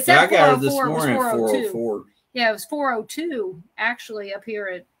 it's at 404. It was 402. Yeah, it was 402 actually up here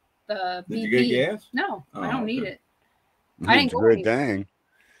at the BP. Did you get gas? No, I don't need it. I didn't go. Good thing.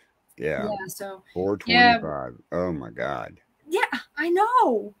 Yeah. So 425. Yeah. Oh my God. Yeah, I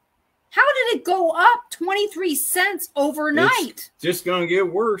know. How did it go up 23 cents overnight? It's just gonna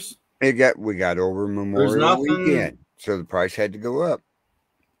get worse. We got over Memorial Weekend, so the price had to go up.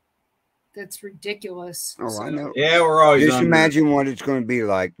 That's ridiculous. Oh, I know. Yeah, we're always just imagine what it's going to be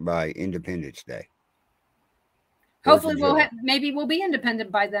like by Independence Day. Hopefully, maybe we'll be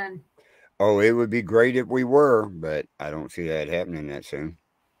independent by then. Oh, it would be great if we were, but I don't see that happening that soon.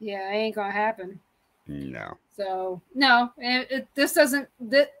 Yeah, it ain't gonna happen. No. So no, this doesn't.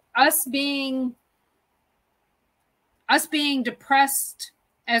 Us being depressed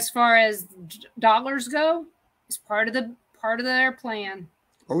as far as dollars go is part of their plan.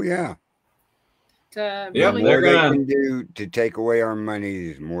 Oh yeah. Yeah, really more they can do to take away our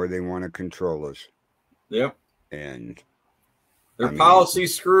money, the more they want to control us. Yep. And their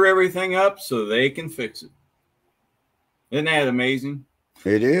policies screw everything up so they can fix it. Isn't that amazing?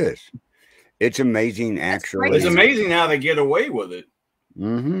 It is. It's amazing, actually. It's amazing how they get away with it.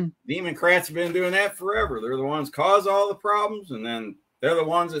 Mm-hmm. Democrats have been doing that forever. They're the ones cause all the problems, and then they're the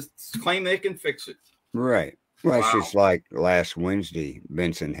ones that claim they can fix it. Right. Well, it's just like last Wednesday,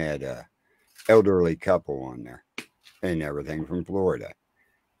 Benson had a elderly couple on there and everything from Florida.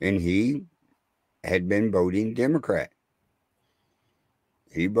 And he had been voting Democrat.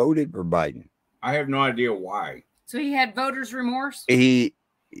 He voted for Biden. I have no idea why. So he had voters' remorse? Did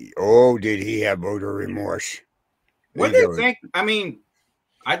he have voter remorse? What do you think? I mean,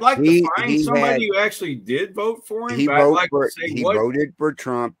 I'd like to find somebody who actually did vote for him. He voted for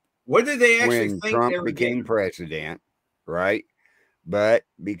Trump. What did they actually when think Trump became president, right? But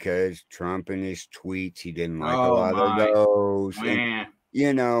because Trump and his tweets, he didn't like a lot of those. And,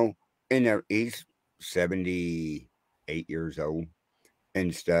 he's 78 years old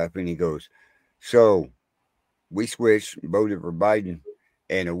and stuff. And he goes, so we switched, voted for Biden.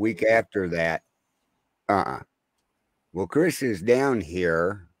 And a week after that, well, Chris is down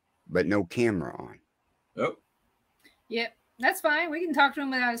here, but no camera on. Oh. Yep, that's fine. We can talk to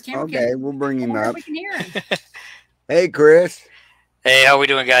him without his camera. Okay, we'll bring him up. We can hear him. Hey, Chris. Hey, how we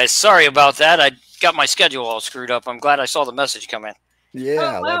doing, guys? Sorry about that. I got my schedule all screwed up. I'm glad I saw the message come in.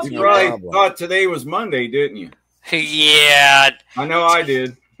 Yeah, that's you probably thought today was Monday, didn't you? Yeah. I know I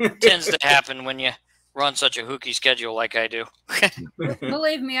did. Tends to happen when you run such a hooky schedule like I do.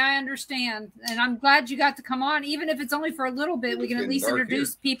 Believe me, I understand. And I'm glad you got to come on. Even if it's only for a little bit, we can at least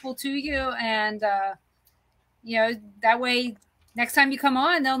introduce people to you. And, that way, next time you come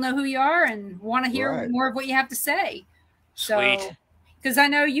on, they'll know who you are and want to hear more of what you have to say. Sweet. Because I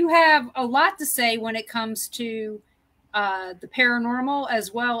know you have a lot to say when it comes to the paranormal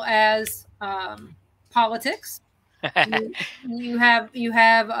as well as politics. You have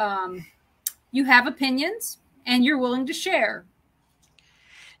opinions and you're willing to share.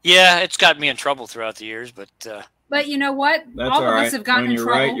 Yeah, it's got me in trouble throughout the years, but you know what? All of us have gotten in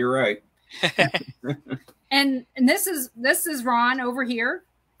trouble. Right, you're right. and this is Ron over here.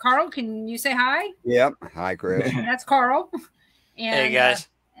 Carl, can you say hi? Yep. Hi, Chris. That's Carl. And, hey, guys.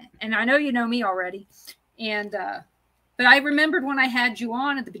 And I know you know me already. And but I remembered when I had you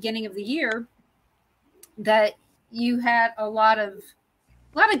on at the beginning of the year that you had a lot of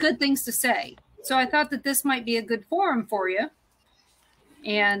good things to say. So I thought that this might be a good forum for you.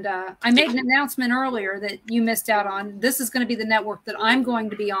 And I made an announcement earlier that you missed out on. This is going to be the network that I'm going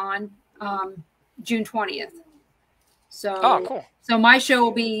to be on June 20th. So, cool. So my show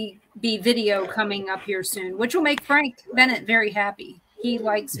will be video coming up here soon, which will make Frank Bennett very happy. He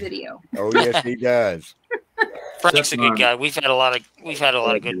likes video. Oh yes, he does. Frank's a good guy. We've had a lot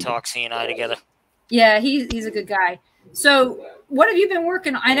of good talks, he and I together. Yeah, he's a good guy. So what have you been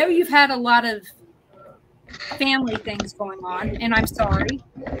working on? I know you've had a lot of family things going on, and I'm sorry.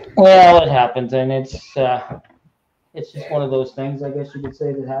 Well, it happens, and it's just one of those things, I guess you could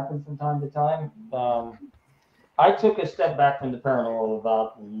say, that happen from time to time. I took a step back from the paranormal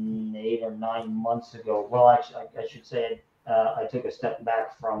about 8 or 9 months ago. Well, actually, I should say I took a step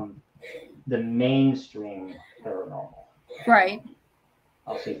back from the mainstream paranormal. Right.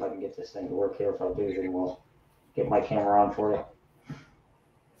 I'll see if I can get this thing to work here. If I do, then we'll get my camera on for you.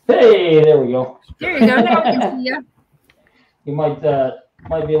 Hey, there we go. There you go. Now we can see you. You might be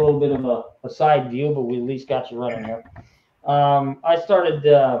a little bit of a side view, but we at least got you running here. I started.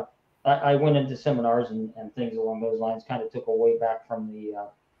 I went into seminars and things along those lines. Kind of took away back from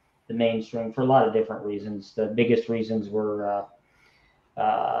the mainstream for a lot of different reasons. The biggest reasons were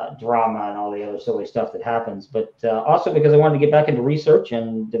drama and all the other silly stuff that happens, but also because I wanted to get back into research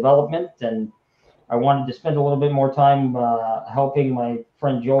and development, and I wanted to spend a little bit more time helping my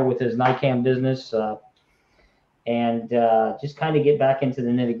friend Joel with his NICAM business, and just kind of get back into the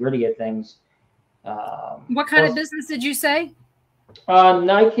nitty-gritty of things. What kind of business did you say?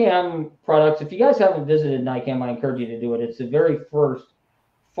 NICAM products. If you guys haven't visited NICAM, I encourage you to do it. It's the very first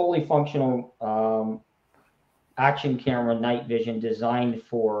fully functional action camera night vision designed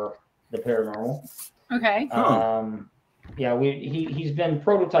for the paranormal. Okay. Yeah, he's been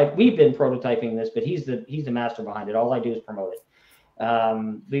prototype. We've been prototyping this, but he's the master behind it. All I do is promote it.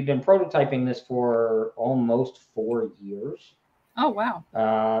 We've been prototyping this for almost 4 years. Oh wow!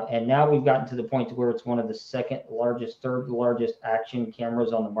 And now we've gotten to the point to where it's one of the third largest action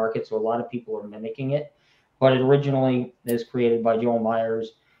cameras on the market. So a lot of people are mimicking it, but it originally is created by Joel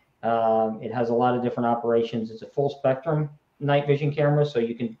Myers. It has a lot of different operations. It's a full spectrum night vision camera, so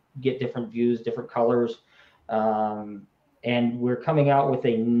you can get different views, different colors. And we're coming out with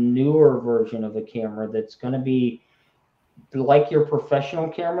a newer version of a camera that's going to be like your professional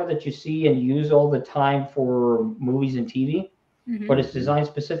camera that you see and use all the time for movies and TV, but it's designed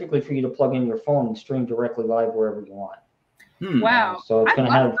specifically for you to plug in your phone and stream directly live wherever you want. Wow. So it's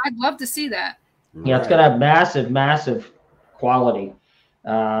I'd love to see that. Yeah, it's going to have massive quality.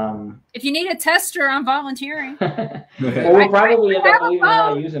 If you need a tester, I'm volunteering. Well, we'll probably end up, believe it or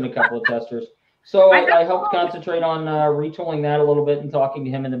not, using a couple of testers. So I helped concentrate on retooling that a little bit and talking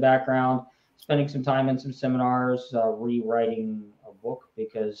to him in the background, spending some time in some seminars, rewriting a book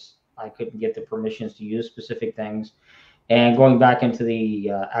because I couldn't get the permissions to use specific things, and going back into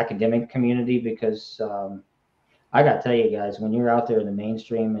the academic community because I got to tell you guys, when you're out there in the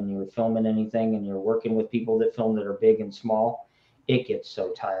mainstream and you're filming anything and you're working with people that film that are big and small, it gets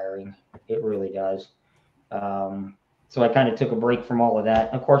so tiring. It really does. So I kind of took a break from all of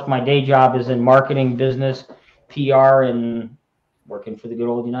that. Of course, my day job is in marketing, business, PR, and working for the good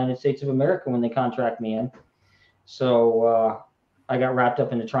old United States of America when they contract me in. So I got wrapped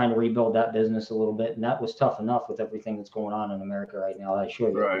up into trying to rebuild that business a little bit, and that was tough enough with everything that's going on in America right now. I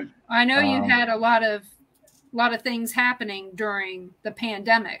assure you. Right. I know you had a lot of things happening during the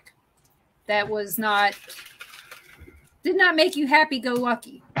pandemic that did not make you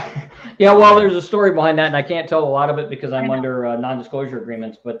happy-go-lucky. Yeah, well, there's a story behind that, and I can't tell a lot of it because I'm under non-disclosure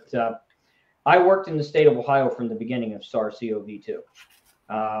agreements. But I worked in the state of Ohio from the beginning of SARS-CoV-2.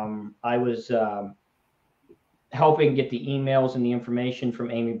 I was helping get the emails and the information from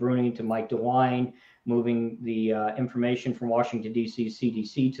Amy Bruning to Mike DeWine, moving the information from Washington, D.C.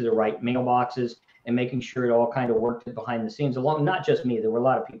 CDC to the right mailboxes, and making sure it all kind of worked behind the scenes. Along, not just me, there were a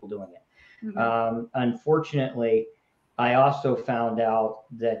lot of people doing it. Unfortunately, I also found out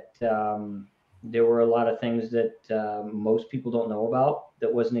that there were a lot of things that most people don't know about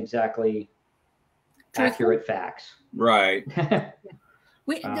that wasn't exactly accurate facts. Right.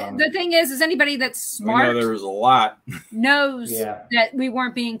 The thing is anybody that's smart, I know there was a lot, knows that we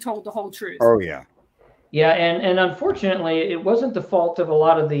weren't being told the whole truth. Oh, yeah. Yeah, and unfortunately, it wasn't the fault of a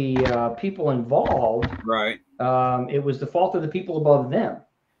lot of the people involved. Right. It was the fault of the people above them.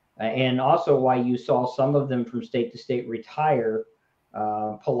 And also why you saw some of them from state to state retire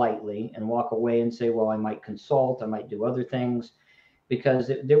politely and walk away and say, well, I might consult, I might do other things,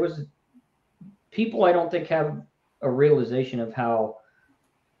 because there was people I don't think have a realization of how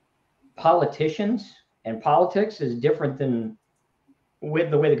politicians and politics is different than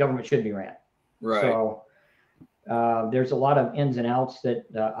with the way the government should be ran. Right. So there's a lot of ins and outs that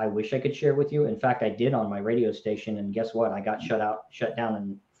I wish I could share with you. In fact, I did on my radio station, and guess what? I got shut down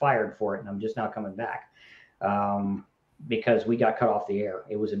and fired for it, and I'm just now coming back because we got cut off the air.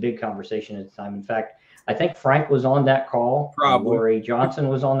 It was a big conversation at the time. In fact, I think Frank was on that call. Probably. Lori Johnson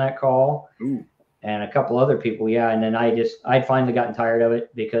was on that call. Ooh. And a couple other people. Yeah. And then I'd finally gotten tired of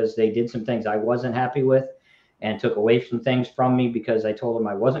it because they did some things I wasn't happy with and took away some things from me because I told them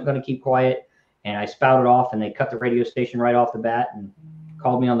I wasn't going to keep quiet. And I spouted off, and they cut the radio station right off the bat and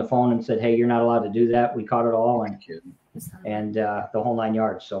called me on the phone and said, "Hey, you're not allowed to do that. We caught it all," and the whole 9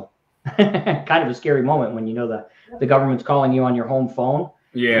 yards. So kind of a scary moment when you know the government's calling you on your home phone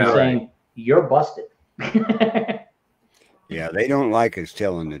and saying you're busted. Yeah, they don't like us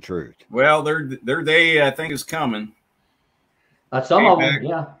telling the truth. Well, their day, I think, is coming. Some of them,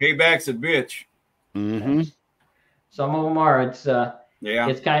 yeah. Payback's a bitch. Mm-hmm. Some of them are. It's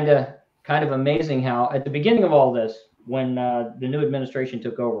kind of amazing how at the beginning of all this, when the new administration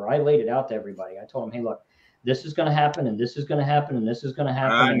took over, I laid it out to everybody. I told them, "Hey, look, this is going to happen, and this is going to happen, and this is going to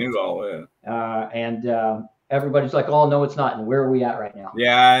happen." I knew all that. And everybody's like, "Oh, no, it's not." And where are we at right now?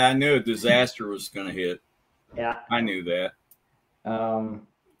 Yeah, I knew a disaster was going to hit. Yeah, I knew that.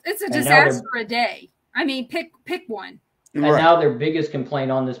 It's a disaster a day. I mean, pick one. And now their biggest complaint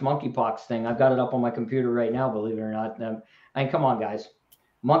on this monkeypox thing, I've got it up on my computer right now, believe it or not. I mean, come on, guys.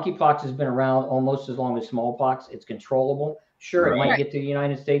 Monkeypox has been around almost as long as smallpox. It's controllable. Sure, it might get to the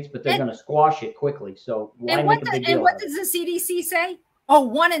United States, but they're going to squash it quickly. So why make a big deal? And what does the CDC say? Oh,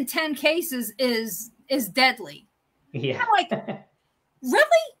 1 in 10 cases is deadly. Yeah. I'm like, really?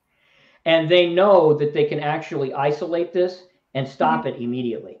 And they know that they can actually isolate this and stop it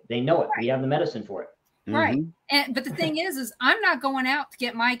immediately. They know it. We have the medicine for it. Right. But the thing is I'm not going out to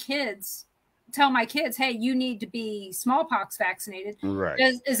get my kids, tell my kids, hey, you need to be smallpox vaccinated. Right.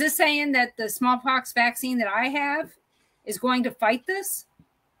 Is this saying that the smallpox vaccine that I have is going to fight this?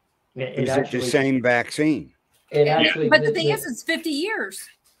 It's the same vaccine. But the thing is, it's 50 years.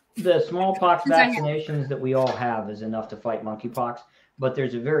 The smallpox vaccinations that we all have is enough to fight monkeypox, but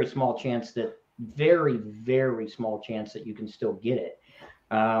there's a very small chance that, very, very small chance that you can still get it.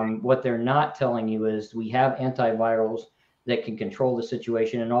 What they're not telling you is we have antivirals that can control the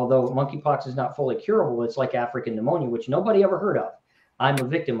situation. And although monkeypox is not fully curable, it's like African pneumonia, which nobody ever heard of. I'm a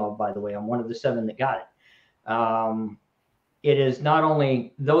victim of, by the way. I'm one of the 7 that got it. It is not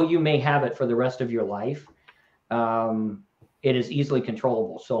only, though you may have it for the rest of your life, it is easily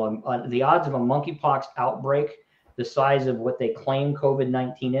controllable. So the odds of a monkeypox outbreak, the size of what they claim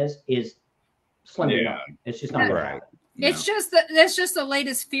COVID-19 is slim to none. It's just not going to happen. It's that's just the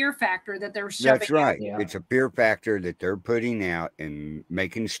latest fear factor that they're shoving. That's right. Yeah. It's a fear factor that they're putting out and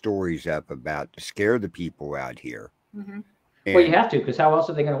making stories up about to scare the people out here. Mm-hmm. Well, you have to, because how else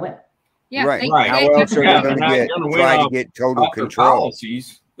are they going to win? Yeah, right. How else are they going to try to get total control?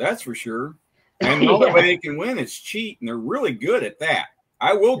 Policies, that's for sure. And the only way they can win is cheat, and they're really good at that.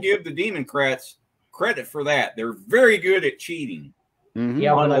 I will give the Democrats credit for that. They're very good at cheating. Mm-hmm.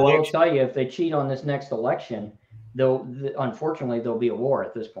 Yeah, but I will tell you, if they cheat on this next election, unfortunately, there'll be a war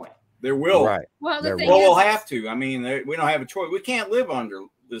at this point. There will. Right. Well, we'll have to. I mean, we don't have a choice. We can't live under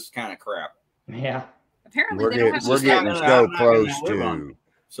this kind of crap. Yeah. Apparently, we're getting so close to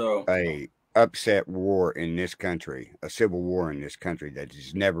a upset war in this country, a civil war in this country that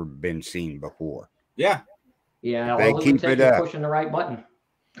has never been seen before. Yeah. Yeah. They keep it up. Pushing the right button.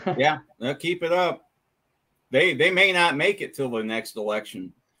 Yeah, they'll keep it up. They may not make it till the next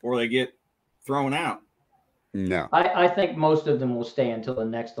election before they get thrown out. No, I think most of them will stay until the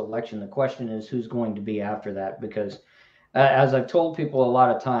next election. The question is who's going to be after that, because as I've told people a lot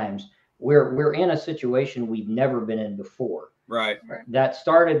of times, we're in a situation we've never been in before. Right. That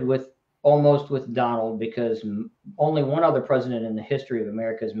started with Donald, because only one other president in the history of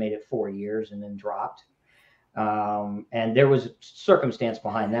America has made it 4 years and then dropped. And there was circumstance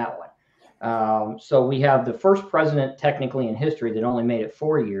behind that one. So we have the first president technically in history that only made it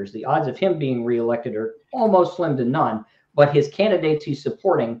 4 years. The odds of him being reelected are almost slim to none, but his candidates he's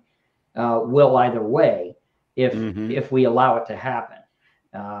supporting will either way if we allow it to happen.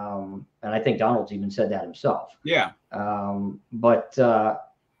 And I think Donald's even said that himself. Yeah. But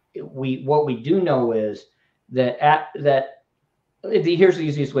what we do know is that here's the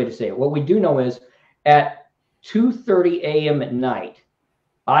easiest way to say it. What we do know is at 2:30 a.m. at night,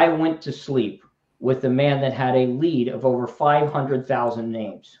 I went to sleep with a man that had a lead of over 500,000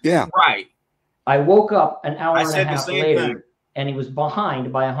 names. Yeah. Right. I woke up an hour and a half later, and he was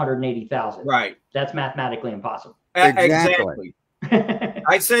behind by 180,000. Right. That's mathematically impossible. Exactly.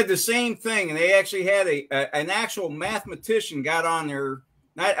 I said the same thing, and they actually had an actual mathematician got on there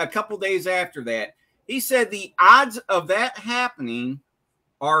not a couple days after that. He said the odds of that happening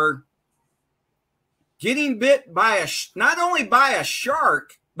are getting bit by not only by a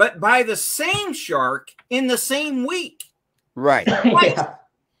shark, but by the same shark in the same week. Right. Yeah.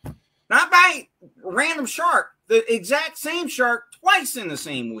 Not by random shark, the exact same shark twice in the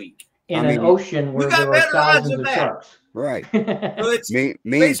same week. In an ocean where there are thousands of sharks. Right. So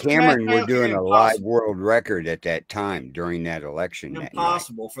me and Cameron were doing a live world record at that time during that election.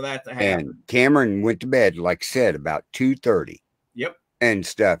 Impossible for that to happen. And Cameron went to bed, like I said, about 2:30. Yep. And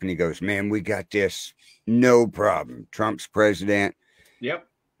stuff. And he goes, man, we got this. No problem. Trump's president. Yep.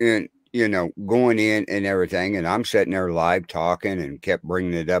 And, you know, going in and everything. And I'm sitting there live talking and kept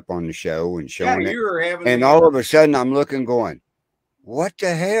bringing it up on the show and showing it. And all of a sudden I'm looking going, what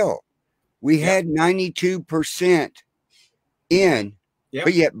the hell? We had 92% in,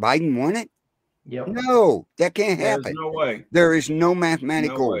 but yet Biden won it? Yep. No, that can't happen. There's no way. There is no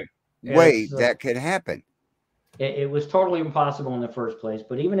mathematical way that could happen. It was totally impossible in the first place.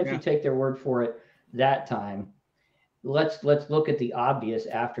 But even if you take their word for it that time, let's look at the obvious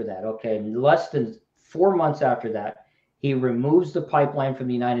after that. Okay, less than 4 months after that, he removes the pipeline from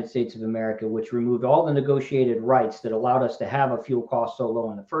the United States of America, which removed all the negotiated rights that allowed us to have a fuel cost so low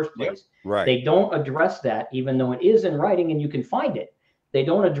in the first place. Right. They don't address that, even though it is in writing and you can find it. They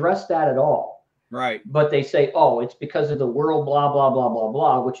don't address that at all. Right. But they say, oh, it's because of the world, blah, blah, blah, blah,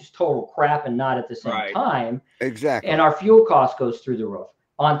 blah, which is total crap and not at the same time. Exactly. And our fuel cost goes through the roof.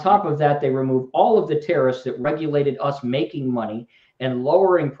 On top of that, they remove all of the tariffs that regulated us making money and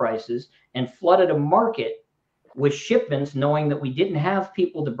lowering prices and flooded a market with shipments, knowing that we didn't have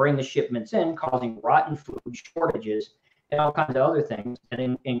people to bring the shipments in, causing rotten food shortages and all kinds of other things,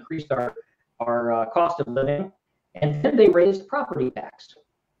 and increased our cost of living. And then they raised property tax.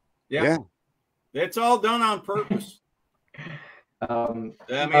 Yeah. It's all done on purpose.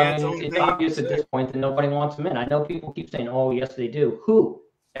 It's obvious at this point that nobody wants them in. I know people keep saying, oh, yes, they do. Who?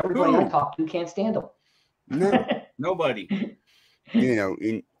 Everybody I talk to can't stand them. No. Nobody. You know,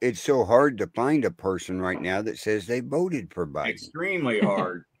 it's so hard to find a person right now that says they voted for Biden. Extremely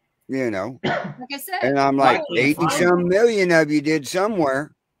hard. You know, like I said, and I'm like, 80-some million of you did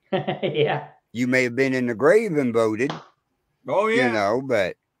somewhere. Yeah. You may have been in the grave and voted. Oh, yeah. You know,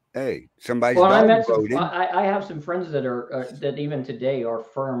 but hey, somebody's voted. I have some friends that are that even today are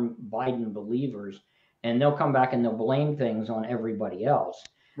firm Biden believers, and they'll come back and they'll blame things on everybody else.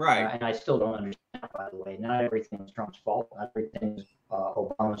 Right. And I still don't understand, by the way. Not everything is Trump's fault. Not everything is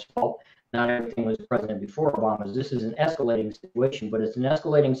Obama's fault. Not everything was the president before Obama's. This is an escalating situation, but it's an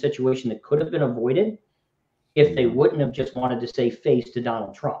escalating situation that could have been avoided if they wouldn't have just wanted to say face to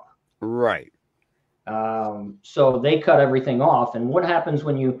Donald Trump. Right. So they cut everything off. And what happens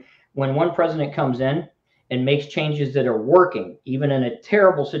when one president comes in and makes changes that are working, even in a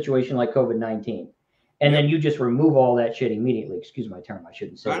terrible situation like COVID-19? And then you just remove all that shit immediately. Excuse my term, I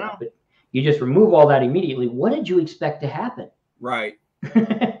shouldn't say that, but you just remove all that immediately. What did you expect to happen? Right.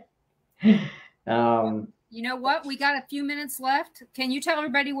 You know what? We got a few minutes left. Can you tell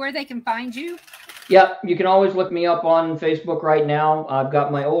everybody where they can find you? Yeah, you can always look me up on Facebook right now. I've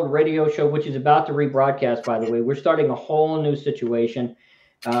got my old radio show, which is about to rebroadcast, by the way. We're starting a whole new situation,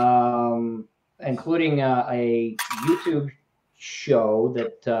 including a YouTube show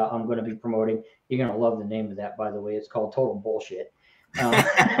that I'm going to be promoting. You're going to love the name of that, by the way. It's called Total Bullshit. And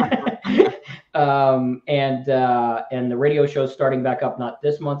the radio show is starting back up, not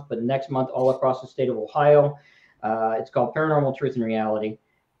this month, but next month, all across the state of Ohio. It's called Paranormal Truth and Reality.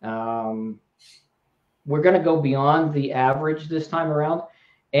 We're going to go beyond the average this time around.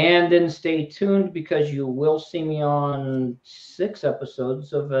 And then stay tuned, because you will see me on 6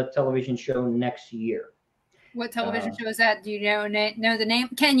 episodes of a television show next year. What television show is that? Do you know the name?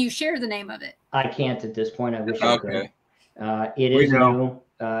 Can you share the name of it? I can't at this point. I wish I could. It is new.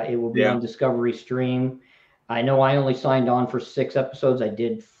 It will be on Discovery Stream. I know I only signed on for 6 episodes. I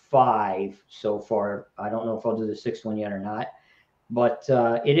did 5 so far. I don't know if I'll do the 6th one yet or not. But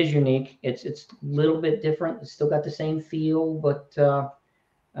it is unique. It's a little bit different. It's still got the same feel, but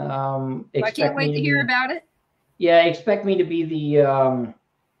I can't wait to hear about it. Yeah, expect me to be the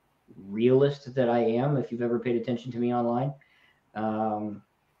realist that I am, if you've ever paid attention to me online.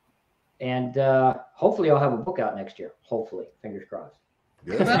 And hopefully I'll have a book out next year. Hopefully, fingers crossed.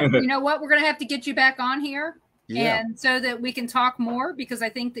 Well, you know what? We're going to have to get you back on here, and so that we can talk more, because I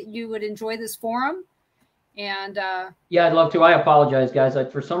think that you would enjoy this forum. And yeah, I'd love to. I apologize, guys.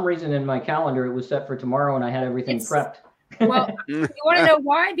 For some reason in my calendar, it was set for tomorrow, and I had everything prepped. Well, you want to know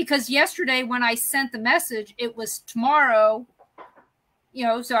why? Because yesterday when I sent the message, it was tomorrow. You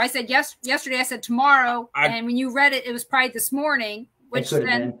know, so I said yesterday I said tomorrow, and when you read it, it was probably this morning, which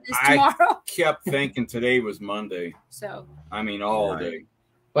then is tomorrow. I kept thinking today was Monday. So I mean, all day.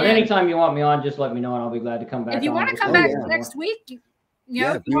 But anytime you want me on, just let me know, and I'll be glad to come back. If you want to come back next week, if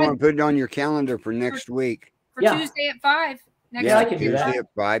you want to put it on your calendar for next week. For Tuesday at 5. I can do that. Tuesday at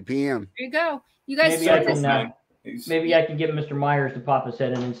 5 p.m. There you go. You guys maybe I can get Mr. Myers to pop his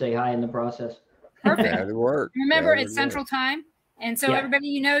head in and say hi in the process. Perfect. That'll work. Remember, it's Central Time. And so everybody,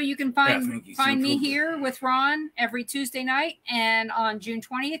 you can find me here with Ron every Tuesday night. And on June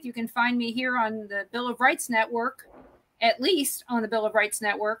 20th, you can find me here on the Bill of Rights Network, at least on the Bill of Rights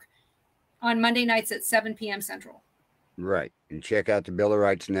Network, on Monday nights at 7 p.m. Central. Right. And check out the Bill of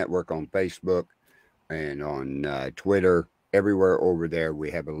Rights Network on Facebook and on Twitter. Everywhere over there,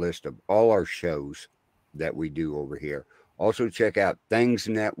 we have a list of all our shows that we do over here. Also, check out Things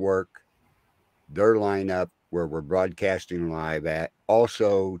Network, their lineup, where we're broadcasting live at.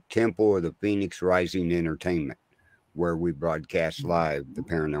 Also, Temple of the Phoenix Rising Entertainment, where we broadcast live the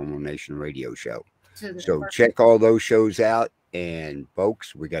Paranormal Nation radio show. So check all those shows out. And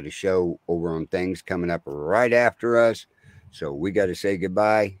folks, we got a show over on Things coming up right after us. So we got to say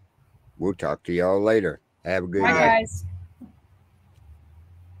goodbye. We'll talk to y'all later. Have a good night. Bye, guys.